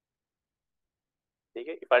 ठीक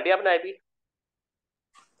है, पढ़ लिया आपने आईपी?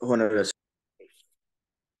 होने वाला सर।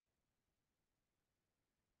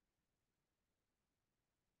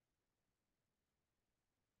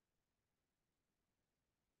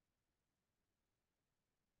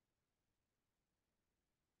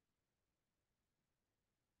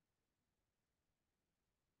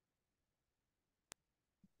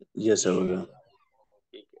 यस सर हो गया।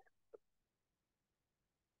 ठीक है।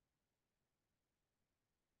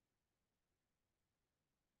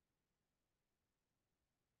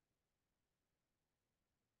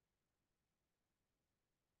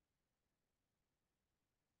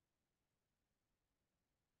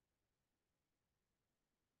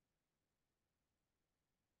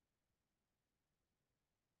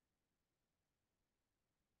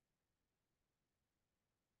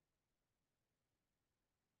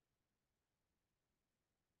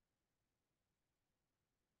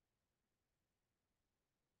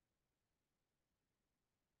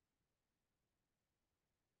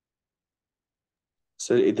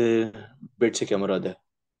 सर इधर बिट से क्या मुराद है?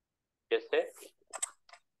 जिससे,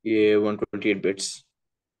 ये 128 बिट्स,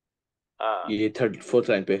 हाँ, ये थर्ड फोर्थ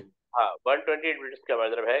लाइन पे। हाँ, 128 बिट्स का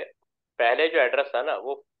मतलब है, पहले जो एड्रेस था ना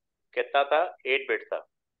वो कितना था? 8 बिट था।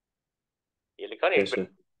 ये लिखा ना, एट यस बिट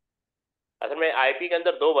सर। असल में आईपी के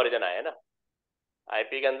अंदर दो वर्जन आए हैं ना।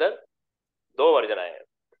 आईपी के अंदर दो वर्जन आए हैं।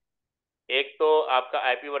 एक तो आपका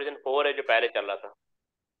आईपी वर्जन 4 है जो पहले चल रहा था,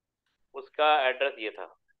 उसका एड्रेस ये था।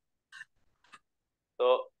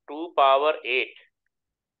 तो 2 पावर 8,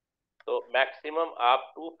 तो मैक्सिमम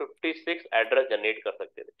आप 256 एड्रेस जनरेट कर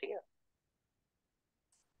सकते थे। ठीक है?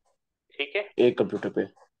 ठीक है। एक कंप्यूटर पे।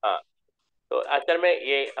 हाँ। तो असल में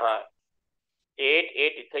ये, हाँ, 8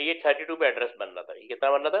 8 था, ये 32 पे एड्रेस बन रहा था। ये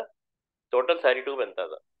कितना बन रहा था? टोटल 32 बनता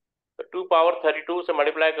था। तो 2 पावर 32 से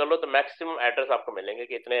मल्टीप्लाई कर लो तो मैक्सिमम एड्रेस आपको मिलेंगे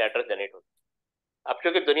कि इतने एड्रेस जनरेट होते। अब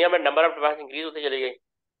क्योंकि दुनिया में नंबर ऑफ डिवाइस इंक्रीज होती चली गई,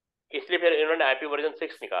 इसलिए फिर इन्होंने आईपी वर्जन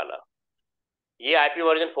 6 निकाला। ये आईपी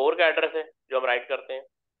वर्जन 4 का एड्रेस है जो हम राइट करते हैं,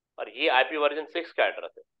 और ये आईपी वर्जन 6 का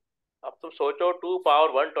एड्रेस है। अब तुम सोचो 2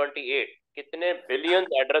 पावर 128 कितने बिलियन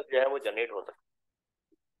एड्रेस जो है वो जनरेट हो सकते हैं।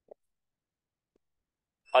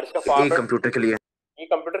 और इसका एक फॉर्मेट कंप्यूटर के लिए। ये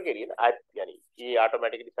कंप्यूटर के लिए ना यानी ये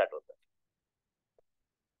ऑटोमेटिकली सेट होता है।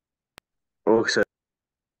 Okay sir.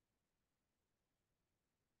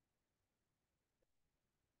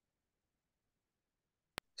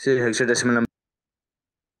 Sir hexadecimal number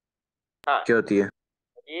हाँ, क्या होती है?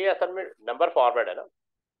 ये असल में नंबर फॉर्मेट है ना।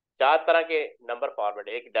 4 तरह के नंबर फॉर्मेट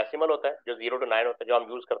है। एक डेसिमल होता है जो 0 to 9 होता है, जो हम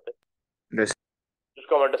यूज करते हैं, यस।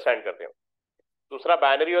 जिसको हम अंडरस्टैंड करते हैं। दूसरा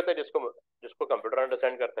बाइनरी होता है, जिसको जिसको कंप्यूटर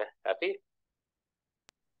अंडरस्टैंड करते हैं, ऐसी।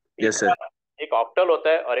 Yes sir. तीसरा एक ऑक्टल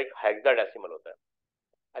होता है और एक हेक्साडेसिमल होता है।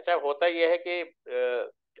 अच्छा, होता यह है कि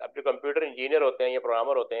अब जो कंप्यूटर इंजीनियर होते हैं या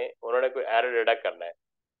प्रोग्रामर होते हैं, उन्होंने कोई एरर डिटेक्ट करना है।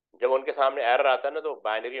 जब उनके सामने एरर आता है ना, तो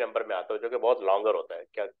बाइनरी नंबर में आता है, जो कि बहुत लॉन्गर होता है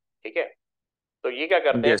क्या, ठीक है। तो ये क्या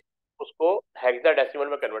करते हैं, यस। उसको हेक्साडेसिमल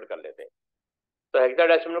में कन्वर्ट कर लेते हैं। तो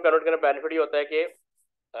हेक्साडेसिमल में कन्वर्ट करने का बेनिफिट ये होता है कि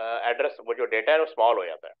एड्रेस, वो जो डेटा है वो स्मॉल हो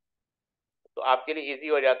जाता है, तो आपके लिए इजी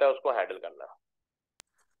हो जाता है उसको हैंडल करना।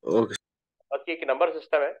 ओके। बाकी एक नंबर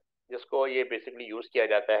सिस्टम है जिसको ये बेसिकली यूज किया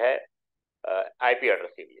जाता है आईपी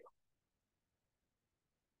एड्रेस के लिए।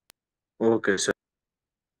 Okay sir.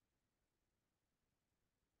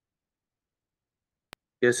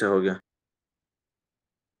 यस सर, हो गया।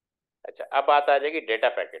 अच्छा, अब बात आ जाएगी डेटा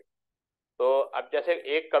पैकेट। तो अब जैसे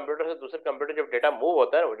एक कंप्यूटर से दूसरे कंप्यूटर जब डेटा मूव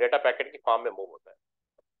होता है ना, वो डेटा पैकेट की फॉर्म में मूव होता है।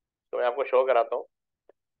 तो मैं आपको शो कराता हूँ।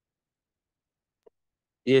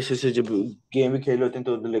 ये सर जब गेम ही खेल होते हैं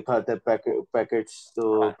तो उधर लिखा आता है पैकेट्स,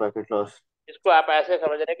 तो हाँ, पैकेट लॉस। इसको आप ऐसे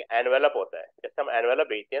समझ रहे हैं कि एनवेलप होता है। जैसे हम एनवेलप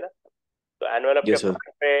भेजते हैं ना, तो एनवेलप के यस सर।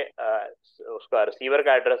 फ्रंट पे उसका रिसीवर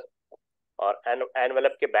का एड्रेस, और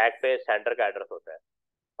एनवेलप के बैक पे सेंडर का एड्रेस होता है,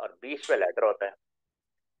 और बीच में लेटर होता है,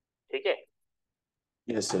 ठीक है।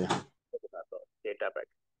 Yes sir. बताता हूँ डेटा पैकेट।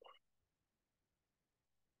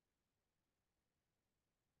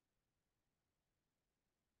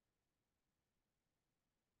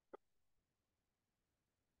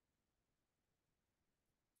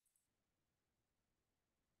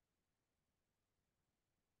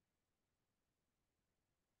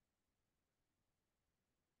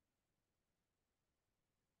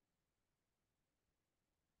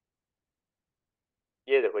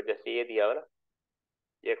 ये देखो, जैसे ये दिया हुआ ना,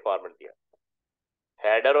 ये फॉर्मेट दिया।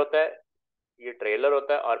 हेडर होता है, ये ट्रेलर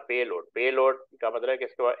होता है, और पे लोड का मतलब है कि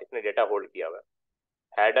इसके बाद इसने डेटा होल्ड किया हुआ है।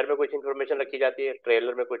 हेडर में कुछ इन्फॉर्मेशन रखी जाती है,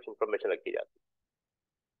 ट्रेलर में कुछ इन्फॉर्मेशन रखी जाती है।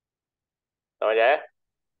 समझ आया?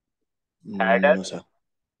 Header no sir.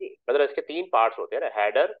 मतलब इसके 3 पार्ट्स होते हैं ना,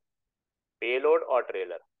 हेडर, पेलोड और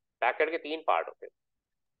ट्रेलर। पैकेट के 3 पार्ट होते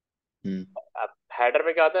हम्म। हैं। अब हेडर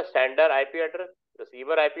में क्या होता है, sender IP address,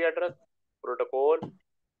 receiver IP address, protocol,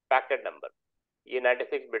 packet number. ये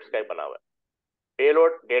 96 बिट्स का ही बना हुआ है।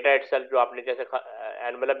 पेलोड डेटा इटसेल्फ, जो आपने जैसे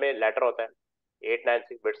एनवेलप में लेटर होता है,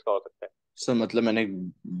 896 बिट्स का हो सकता है। सर मतलब मैंने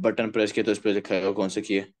बटन प्रेस किया तो उस पर लिखा है कौन से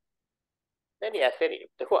किए? नहीं नहीं, ऐसे नहीं।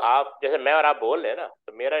 देखो, आप जैसे मैं और आप बोल रहे हैं ना,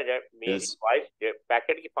 तो मेरी यस। वॉइस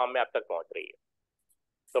पैकेट की फॉर्म में आप तक पहुंच रही है।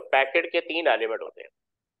 तो पैकेट के 3 एलिमेंट होते हैं,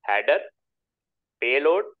 हेडर,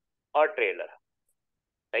 पेलोड और ट्रेलर।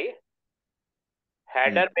 सही है।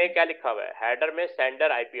 हेडर हम्म। में क्या लिखा हुआ है, हेडर में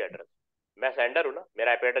सेंडर आईपी एड्रेस। मैं सेंडर हूँ ना,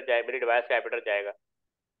 मेरा आईपी एड्रेस जाए, मेरी डिवाइस का आईपी एड्रेस जाएगा।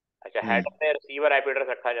 अच्छा, हम्म। हेडर में रिसीवर आईपी एड्रेस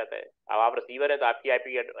रखा जाता है। अब आप रिसीवर है तो आपकी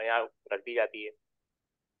आईपी यहाँ रख दी जाती है।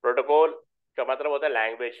 प्रोटोकॉल का मतलब होता है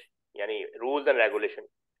लैंग्वेज, यानी रूल्स एंड रेगुलेशन,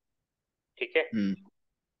 ठीक है। हम्म।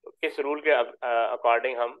 तो किस रूल के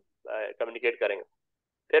अकॉर्डिंग हम कम्युनिकेट करेंगे।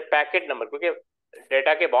 फिर पैकेट नंबर, क्योंकि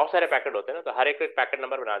डेटा के बहुत सारे पैकेट होते हैं ना, तो हर एक को एक पैकेट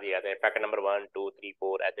नंबर बना दिए जाते हैं, पैकेट नंबर 1 2 3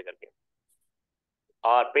 4 ऐसे करके।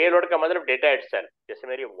 और पे लोड का मतलब डेटा इटसेल्फ, जैसे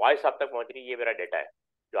मेरी वॉइस आप तक पहुंच रही है, ये मेरा डेटा है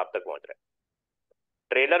जो आप तक पहुंच रहा है।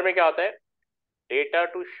 ट्रेलर में क्या होता है, data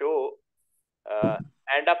to show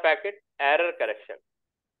and a packet error correction.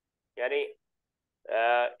 यानी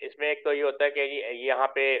इसमें एक तो ये होता है कि यहाँ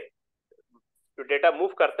पे जो डेटा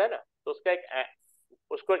मूव करता है ना, तो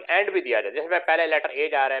उसको एक एंड भी दिया जाए। जैसे मैं पहले लेटर ए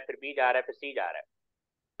जा रहा है, फिर बी जा रहा है, फिर सी जा रहा है,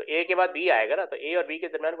 तो ए के बाद बी आएगा ना, तो ए और बी के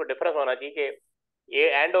दरमियान को डिफरेंस होना चाहिए कि ए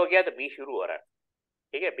एंड हो गया तो बी शुरू हो रहा है,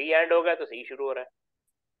 ठीक है, बी एंड हो गया तो सी शुरू हो रहा है।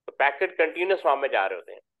 तो पैकेट कंटिन्यूस फॉर्म में जा रहे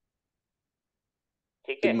होते हैं,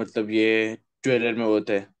 ठीक तो है। मतलब ये ट्रेलर में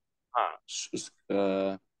होता है हाँ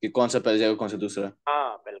कि कौन सा पहले जाएगा कौन सा दूसरा?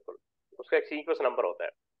 हाँ बिल्कुल, उसका एक सीक्वेंस नंबर होता है।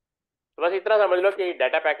 तो बस इतना समझ लो कि ये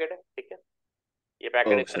डाटा पैकेट है, ठीक है। ये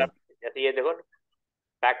पैकेट इस ओके तरह, सर। जैसे ये देखो,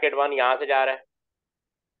 पैकेट 1 यहाँ से जा रहा है,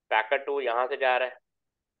 पैकेट 2 यहाँ से जा रहा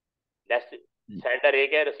है, सेंडर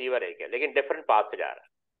एक है, रिसीवर एक है, लेकिन डिफरेंट पाथ से जा रहा है।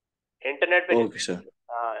 इंटरनेट पे ओके सर।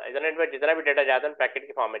 हाँ, इंटरनेट पे जितना भी डाटा जाता है पैकेट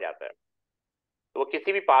के फॉर्म में जाता है, तो वो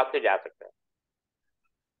किसी भी पाथ से जा सकता है।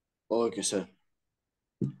 Okay, sir.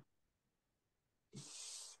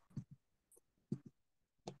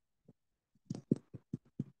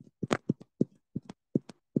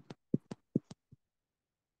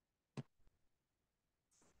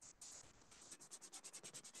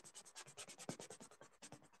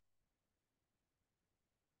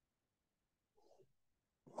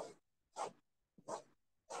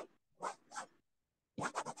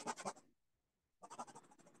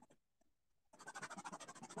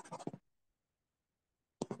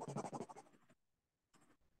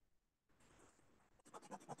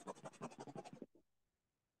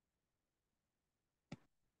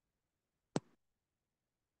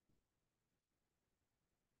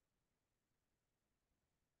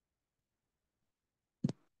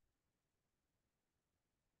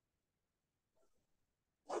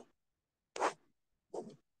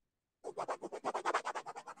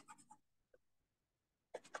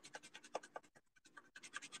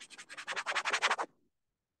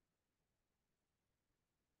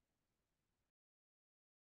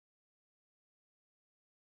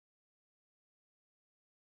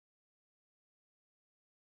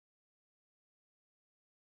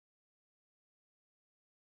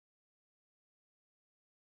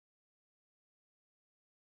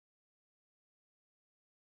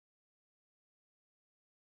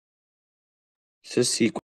 सर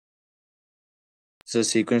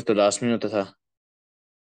सीक्वेंस तो लास्ट में होता था।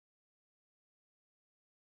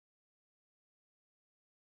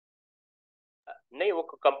 नहीं, वो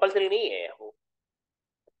कंपलसरी नहीं है वो।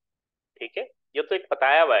 ठीक है, ये तो एक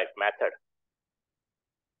बताया हुआ है मेथड।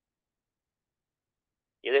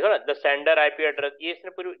 ये देखो ना, द सेंडर आईपी एड्रेस, ये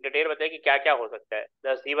इसने पूरी डिटेल बताई कि क्या क्या हो सकता है। The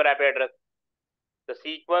receiver IP address, the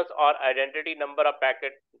sequence और identity number of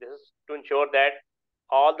packet, this is to ensure that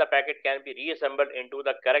all the packet can be reassembled into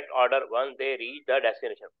the correct order once they reach the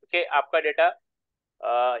destination। क्योंकि आपका डेटा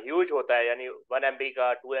ह्यूज होता है, यानी 1 MB का,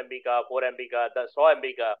 2 MB का, 4 MB का, 100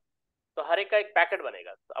 MB का। तो हर एक का एक पैकेट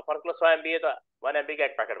बनेगा। अब फॉर 100 MB है तो 1 MB का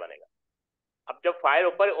एक पैकेट बनेगा। अब जब फाइल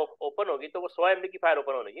ओपन होगी तो वो 100 MB की फाइल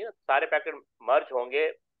ओपन होनी चाहिए ना, सारे पैकेट मर्ज होंगे,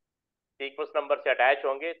 सीक्वेंस नंबर से अटैच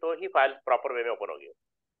होंगे, तो ही फाइल प्रॉपर वे में ओपन होगी।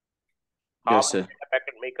 How yes sir. Much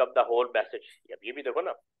packet make up the whole message. अब ये भी देखो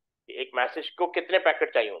ना कि एक मैसेज को कितने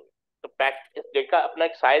पैकेट चाहिए होंगे। तो इस डेटा अपना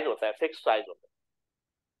एक साइज होता है, फिक्स साइज होता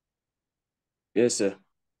यस सर।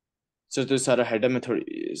 सर तो सारा हेडर में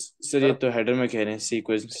थोड़ी, सर है ये ना। तो हेडर में कह रहे हैं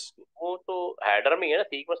सीक्वेंस। वो तो हेडर में ही है ना,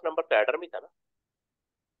 सीक्वेंस नंबर तो हेडर में ही था ना।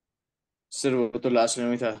 सर वो तो लास्ट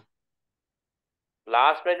में ही था।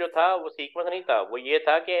 लास्ट में जो था वो सीक्वेंस नहीं था, वो ये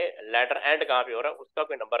था कि लेटर एंड कहाँ पे हो रहा है उसका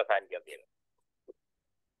कोई नंबर असाइन कर दिया।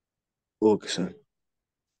 Okay sir.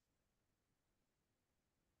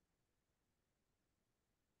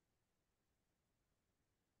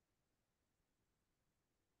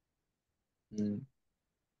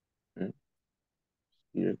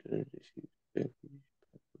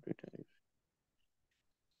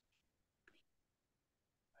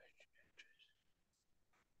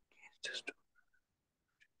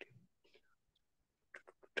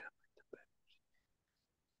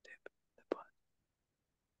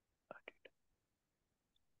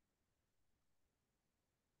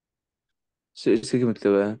 सर इसका क्या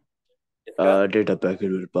मतलब है? इसका Data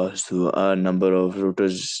packet will pass through a number of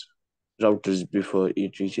routers before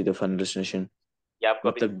it reaches the final destination। ये आपको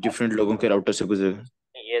अभी मतलब डिफरेंट लोगों के राउटर से गुजरेगा।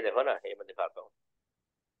 ये देखो ना, ये मैं दिखाता हूँ।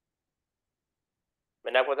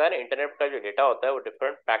 मैंने आपको बताया ना, इंटरनेट का जो डेटा होता है वो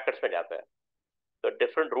डिफरेंट पैकेट्स में जाता है, तो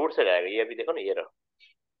डिफरेंट रूट से जाएगा। ये अभी देखो ना, ये रहा।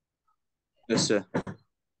 Yes sir.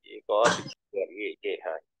 एक और भी, ये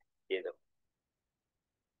हाँ, ये देखो।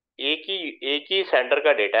 एक ही एक ही सेंडर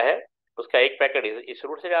का डेटा है, उसका एक पैकेट इस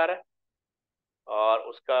रूट से जा रहा है, और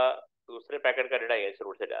उसका दूसरे पैकेट का डेटा इस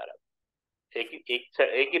रूट से जा रहा है।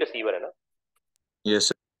 एक ही रिसीवर है ना, यस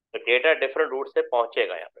सर। तो डेटा डिफरेंट रूट से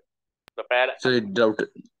पहुंचेगा यहाँ पे। तो पहले सर राउटर,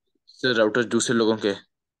 सर राउटर दूसरे लोगों के।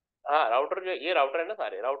 हाँ, राउटर जो ये राउटर है ना,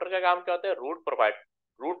 सारे राउटर का काम क्या होता है, रूट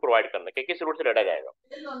प्रोवाइड करना कि किस रूट से डाटा जाएगा।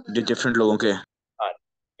 जो डिफरेंट लोगों के। हाँ,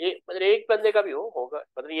 ये मतलब एक बंदे का भी होगा,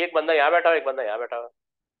 मतलब एक बंदा यहाँ बैठा हुआ, एक बंदा यहाँ बैठा हुआ।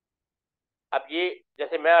 अब ये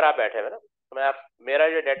जैसे मैं और आप बैठे हुए ना, तो मैं आप मेरा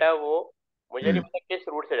जो डाटा है वो मुझे नहीं हम्म। पता किस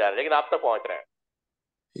रूट से जा रहा है, लेकिन आप तक पहुंच रहा है।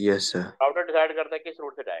 Yes sir. राउटर डिसाइड करता है किस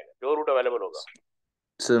रूट से जाएगा, जो रूट अवेलेबल होगा।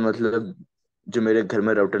 सर मतलब जो मेरे घर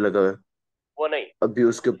में राउटर लगा हुआ है, वो नहीं, अभी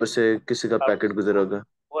उसके ऊपर से किसी का पैकेट गुजरा होगा।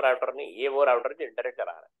 वो राउटर नहीं, ये वो राउटर जो इंटरनेट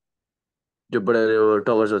चला रहा है। जो बड़े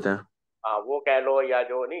टावर्स होते हैं। हाँ, वो कह लो, या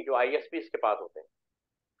जो नहीं, जो आईएसपी के पास होते हैं।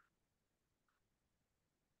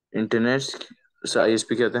 इंटरनेट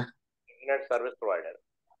आईएसपी क्या होता है? Internet service provider.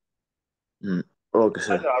 हम्म। ओके जो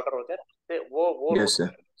सर। राउटर होते हैं ना, वो yes root.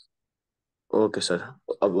 Sir. Okay sir.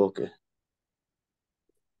 अब okay.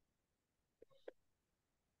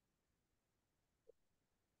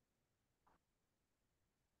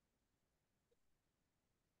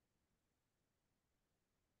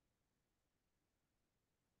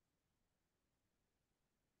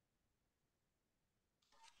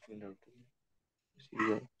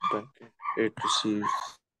 It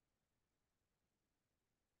receives.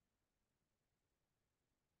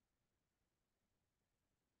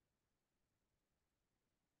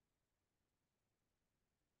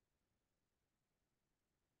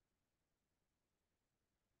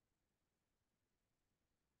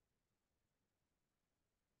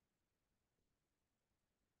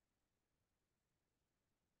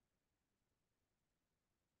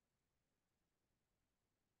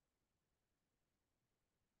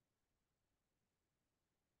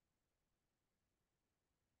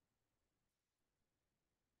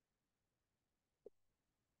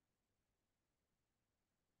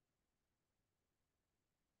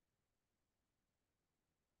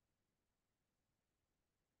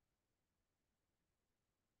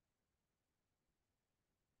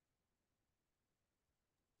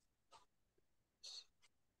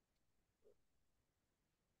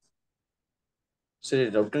 Sir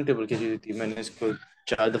routing table क्या चीज़ थी? मैंने इसको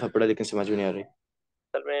 4 दफा पढ़ा लेकिन समझ में नहीं आ रही।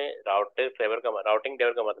 असल में राउटिंग टेबल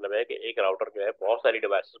का मतलब है कि एक राउटर जो है बहुत सारी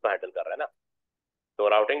डिवाइसेस को हैंडल कर रहा है ना। तो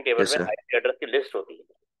राउटिंग टेबल यस में सर। आईपी एड्रेस की लिस्ट होती है।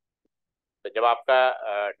 तो जब आपका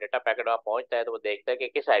डेटा पैकेट वहाँ पहुंचता है तो वो देखता है कि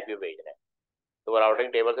किस आईपी पे भेज रहे हैं। तो वो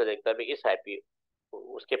राउटिंग टेबल से देखता है भी इस आईपी,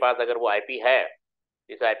 उसके पास अगर वो आईपी है,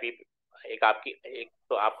 इस आईपी, एक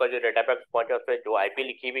तो आपका जो डेटा पैकेट पहुंचा उस पर जो आईपी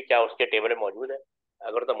लिखी हुई क्या उसके टेबल में मौजूद है।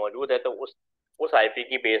 अगर तो मौजूद है तो उस आईपी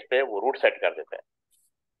की बेस पे वो रूट सेट कर देता है।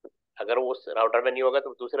 अगर वो उस राउटर में नहीं होगा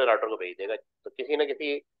तो दूसरे राउटर को भेज देगा। तो किसी ना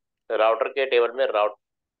किसी राउटर के टेबल में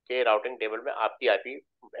राउटिंग टेबल में आपकी आईपी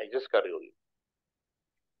एग्जिस्ट कर रही होगी।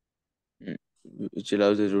 Which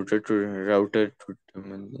allows the router to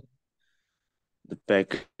determine the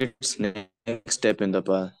packet's next step in the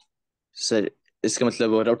path. Sir इसका मतलब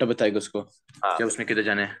वो राउटर बताएगा उसको हाँ, क्या उसने किधर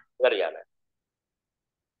जाना है। कर जाना है।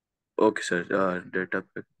 Okay sir. डेटा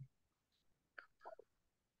पे।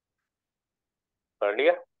 कर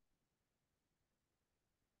लिया।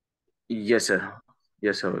 Yes sir.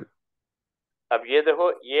 Yes sir. अब ये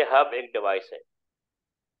देखो, ये हब एक डिवाइस है।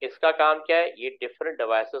 इसका काम क्या है, ये डिफरेंट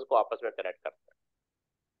डिवाइसेस को आपस में कनेक्ट करता है।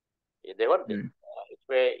 ये देखो ना,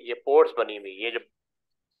 इसमें ये पोर्ट्स बनी हुई, ये जो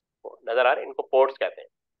नजर आ रहे हैं इनको पोर्ट्स कहते हैं।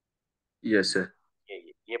 Yes sir.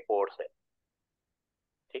 ये पोर्ट्स है।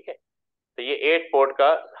 ठीक है। तो ये 8 पोर्ट का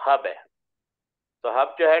हब है। तो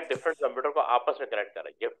हब जो है डिफरेंट कंप्यूटर को आपस में कनेक्ट कर रहा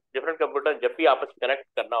है। डिफरेंट कंप्यूटर जब भी आपस में कनेक्ट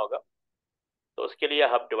करना होगा तो उसके लिए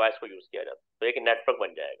हब डिवाइस को यूज किया जाता है, तो एक नेटवर्क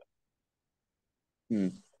बन जाएगा।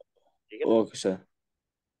 ठीक है ना। Okay sir.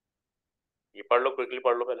 ये पढ़ लो, क्विकली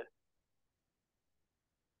पढ़ लो पहले।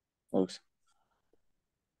 Okay sir.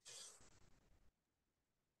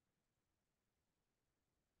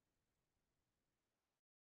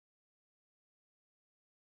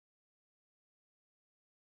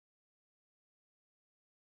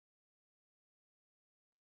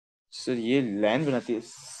 ये लैन बनाती है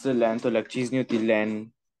सर? लैन तो अलग चीज नहीं होती। लैन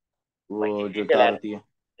वो भाई जो ये तार लैन, होती है।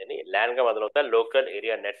 नहीं, लैन का मतलब होता है local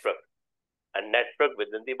area network, network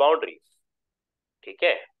with in the boundary. ठीक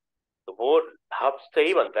है। तो वो हब से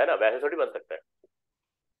ही बनता है ना, वैसे थोड़ी बन सकता है।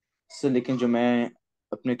 सर लेकिन जो मैं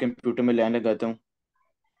अपने कंप्यूटर में लैन लगाता हूँ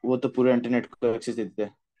वो तो पूरे इंटरनेट को एक्सेस दे देता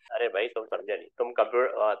है। अरे भाई तुम समझे नहीं,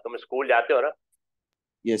 तुम स्कूल जाते हो ना।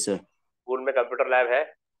 Yes sir. स्कूल में कंप्यूटर लैब है।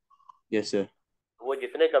 Yes sir. वो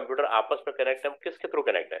जितने कंप्यूटर आपस में कनेक्ट है, वो किसके थ्रू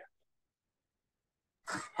कनेक्ट है?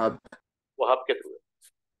 अब वो हब के थ्रू है।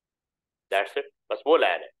 दैट्स इट, बस वो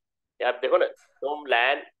लैन है। आप देखो ना, तुम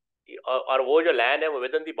लैन, और वो जो लैन है वो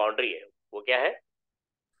विद इन दी बाउंड्री है। वो क्या है?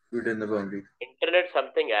 With in the boundary. Internet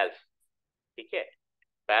something else. ठीक है।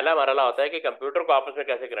 पहला मरहला होता है कि कंप्यूटर को आपस में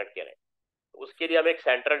कैसे कनेक्ट किया जाए। तो उसके लिए हमें एक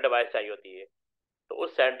सेंट्रल डिवाइस चाहिए होती है। तो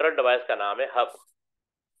उस सेंट्रल डिवाइस का नाम है हब।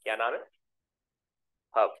 क्या नाम है?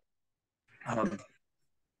 हब। हाँ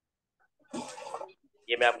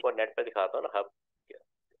ये मैं आपको नेट पे दिखाता हूँ ना हब।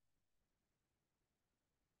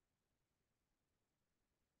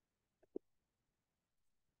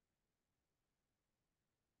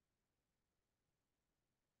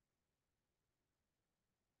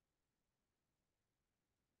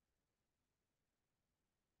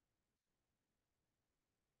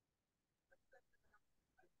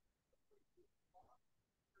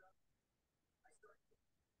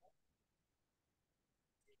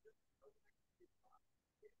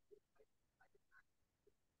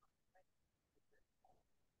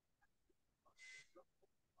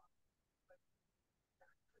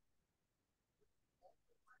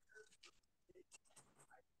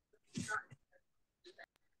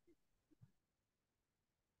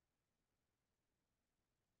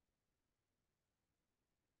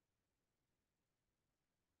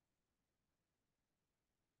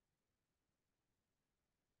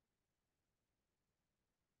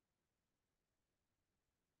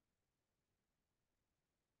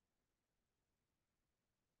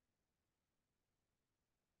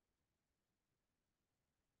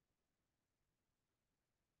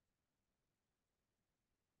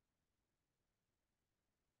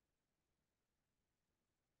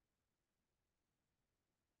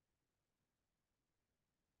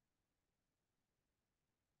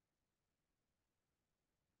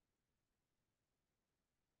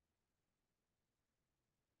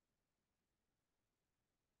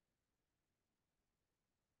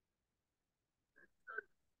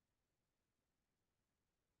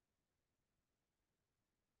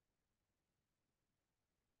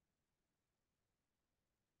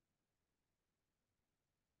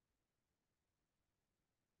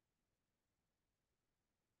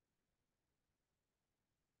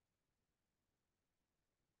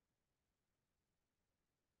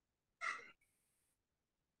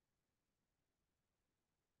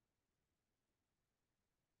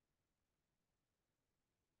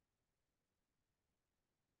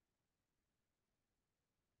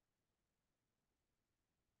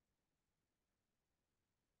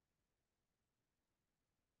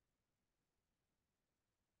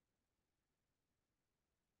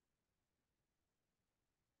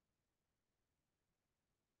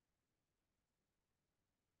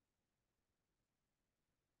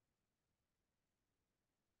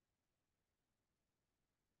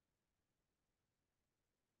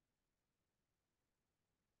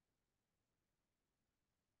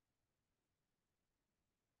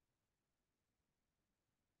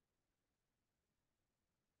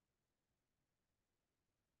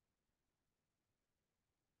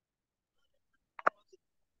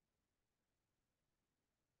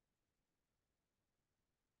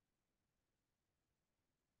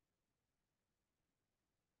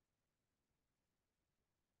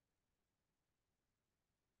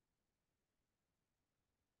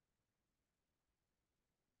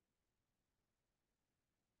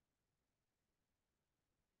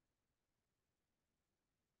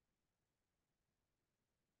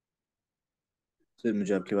 सर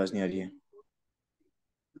मुझे आपकी आवाज़ नहीं आ रही है।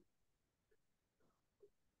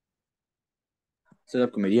 सर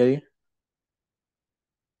आपको मेरी आ रही है?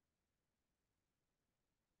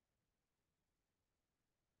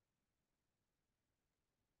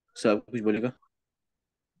 सर आप कुछ बोलेगा?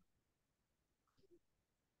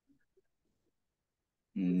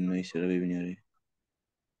 नहीं सर, अभी भी नहीं आ रही।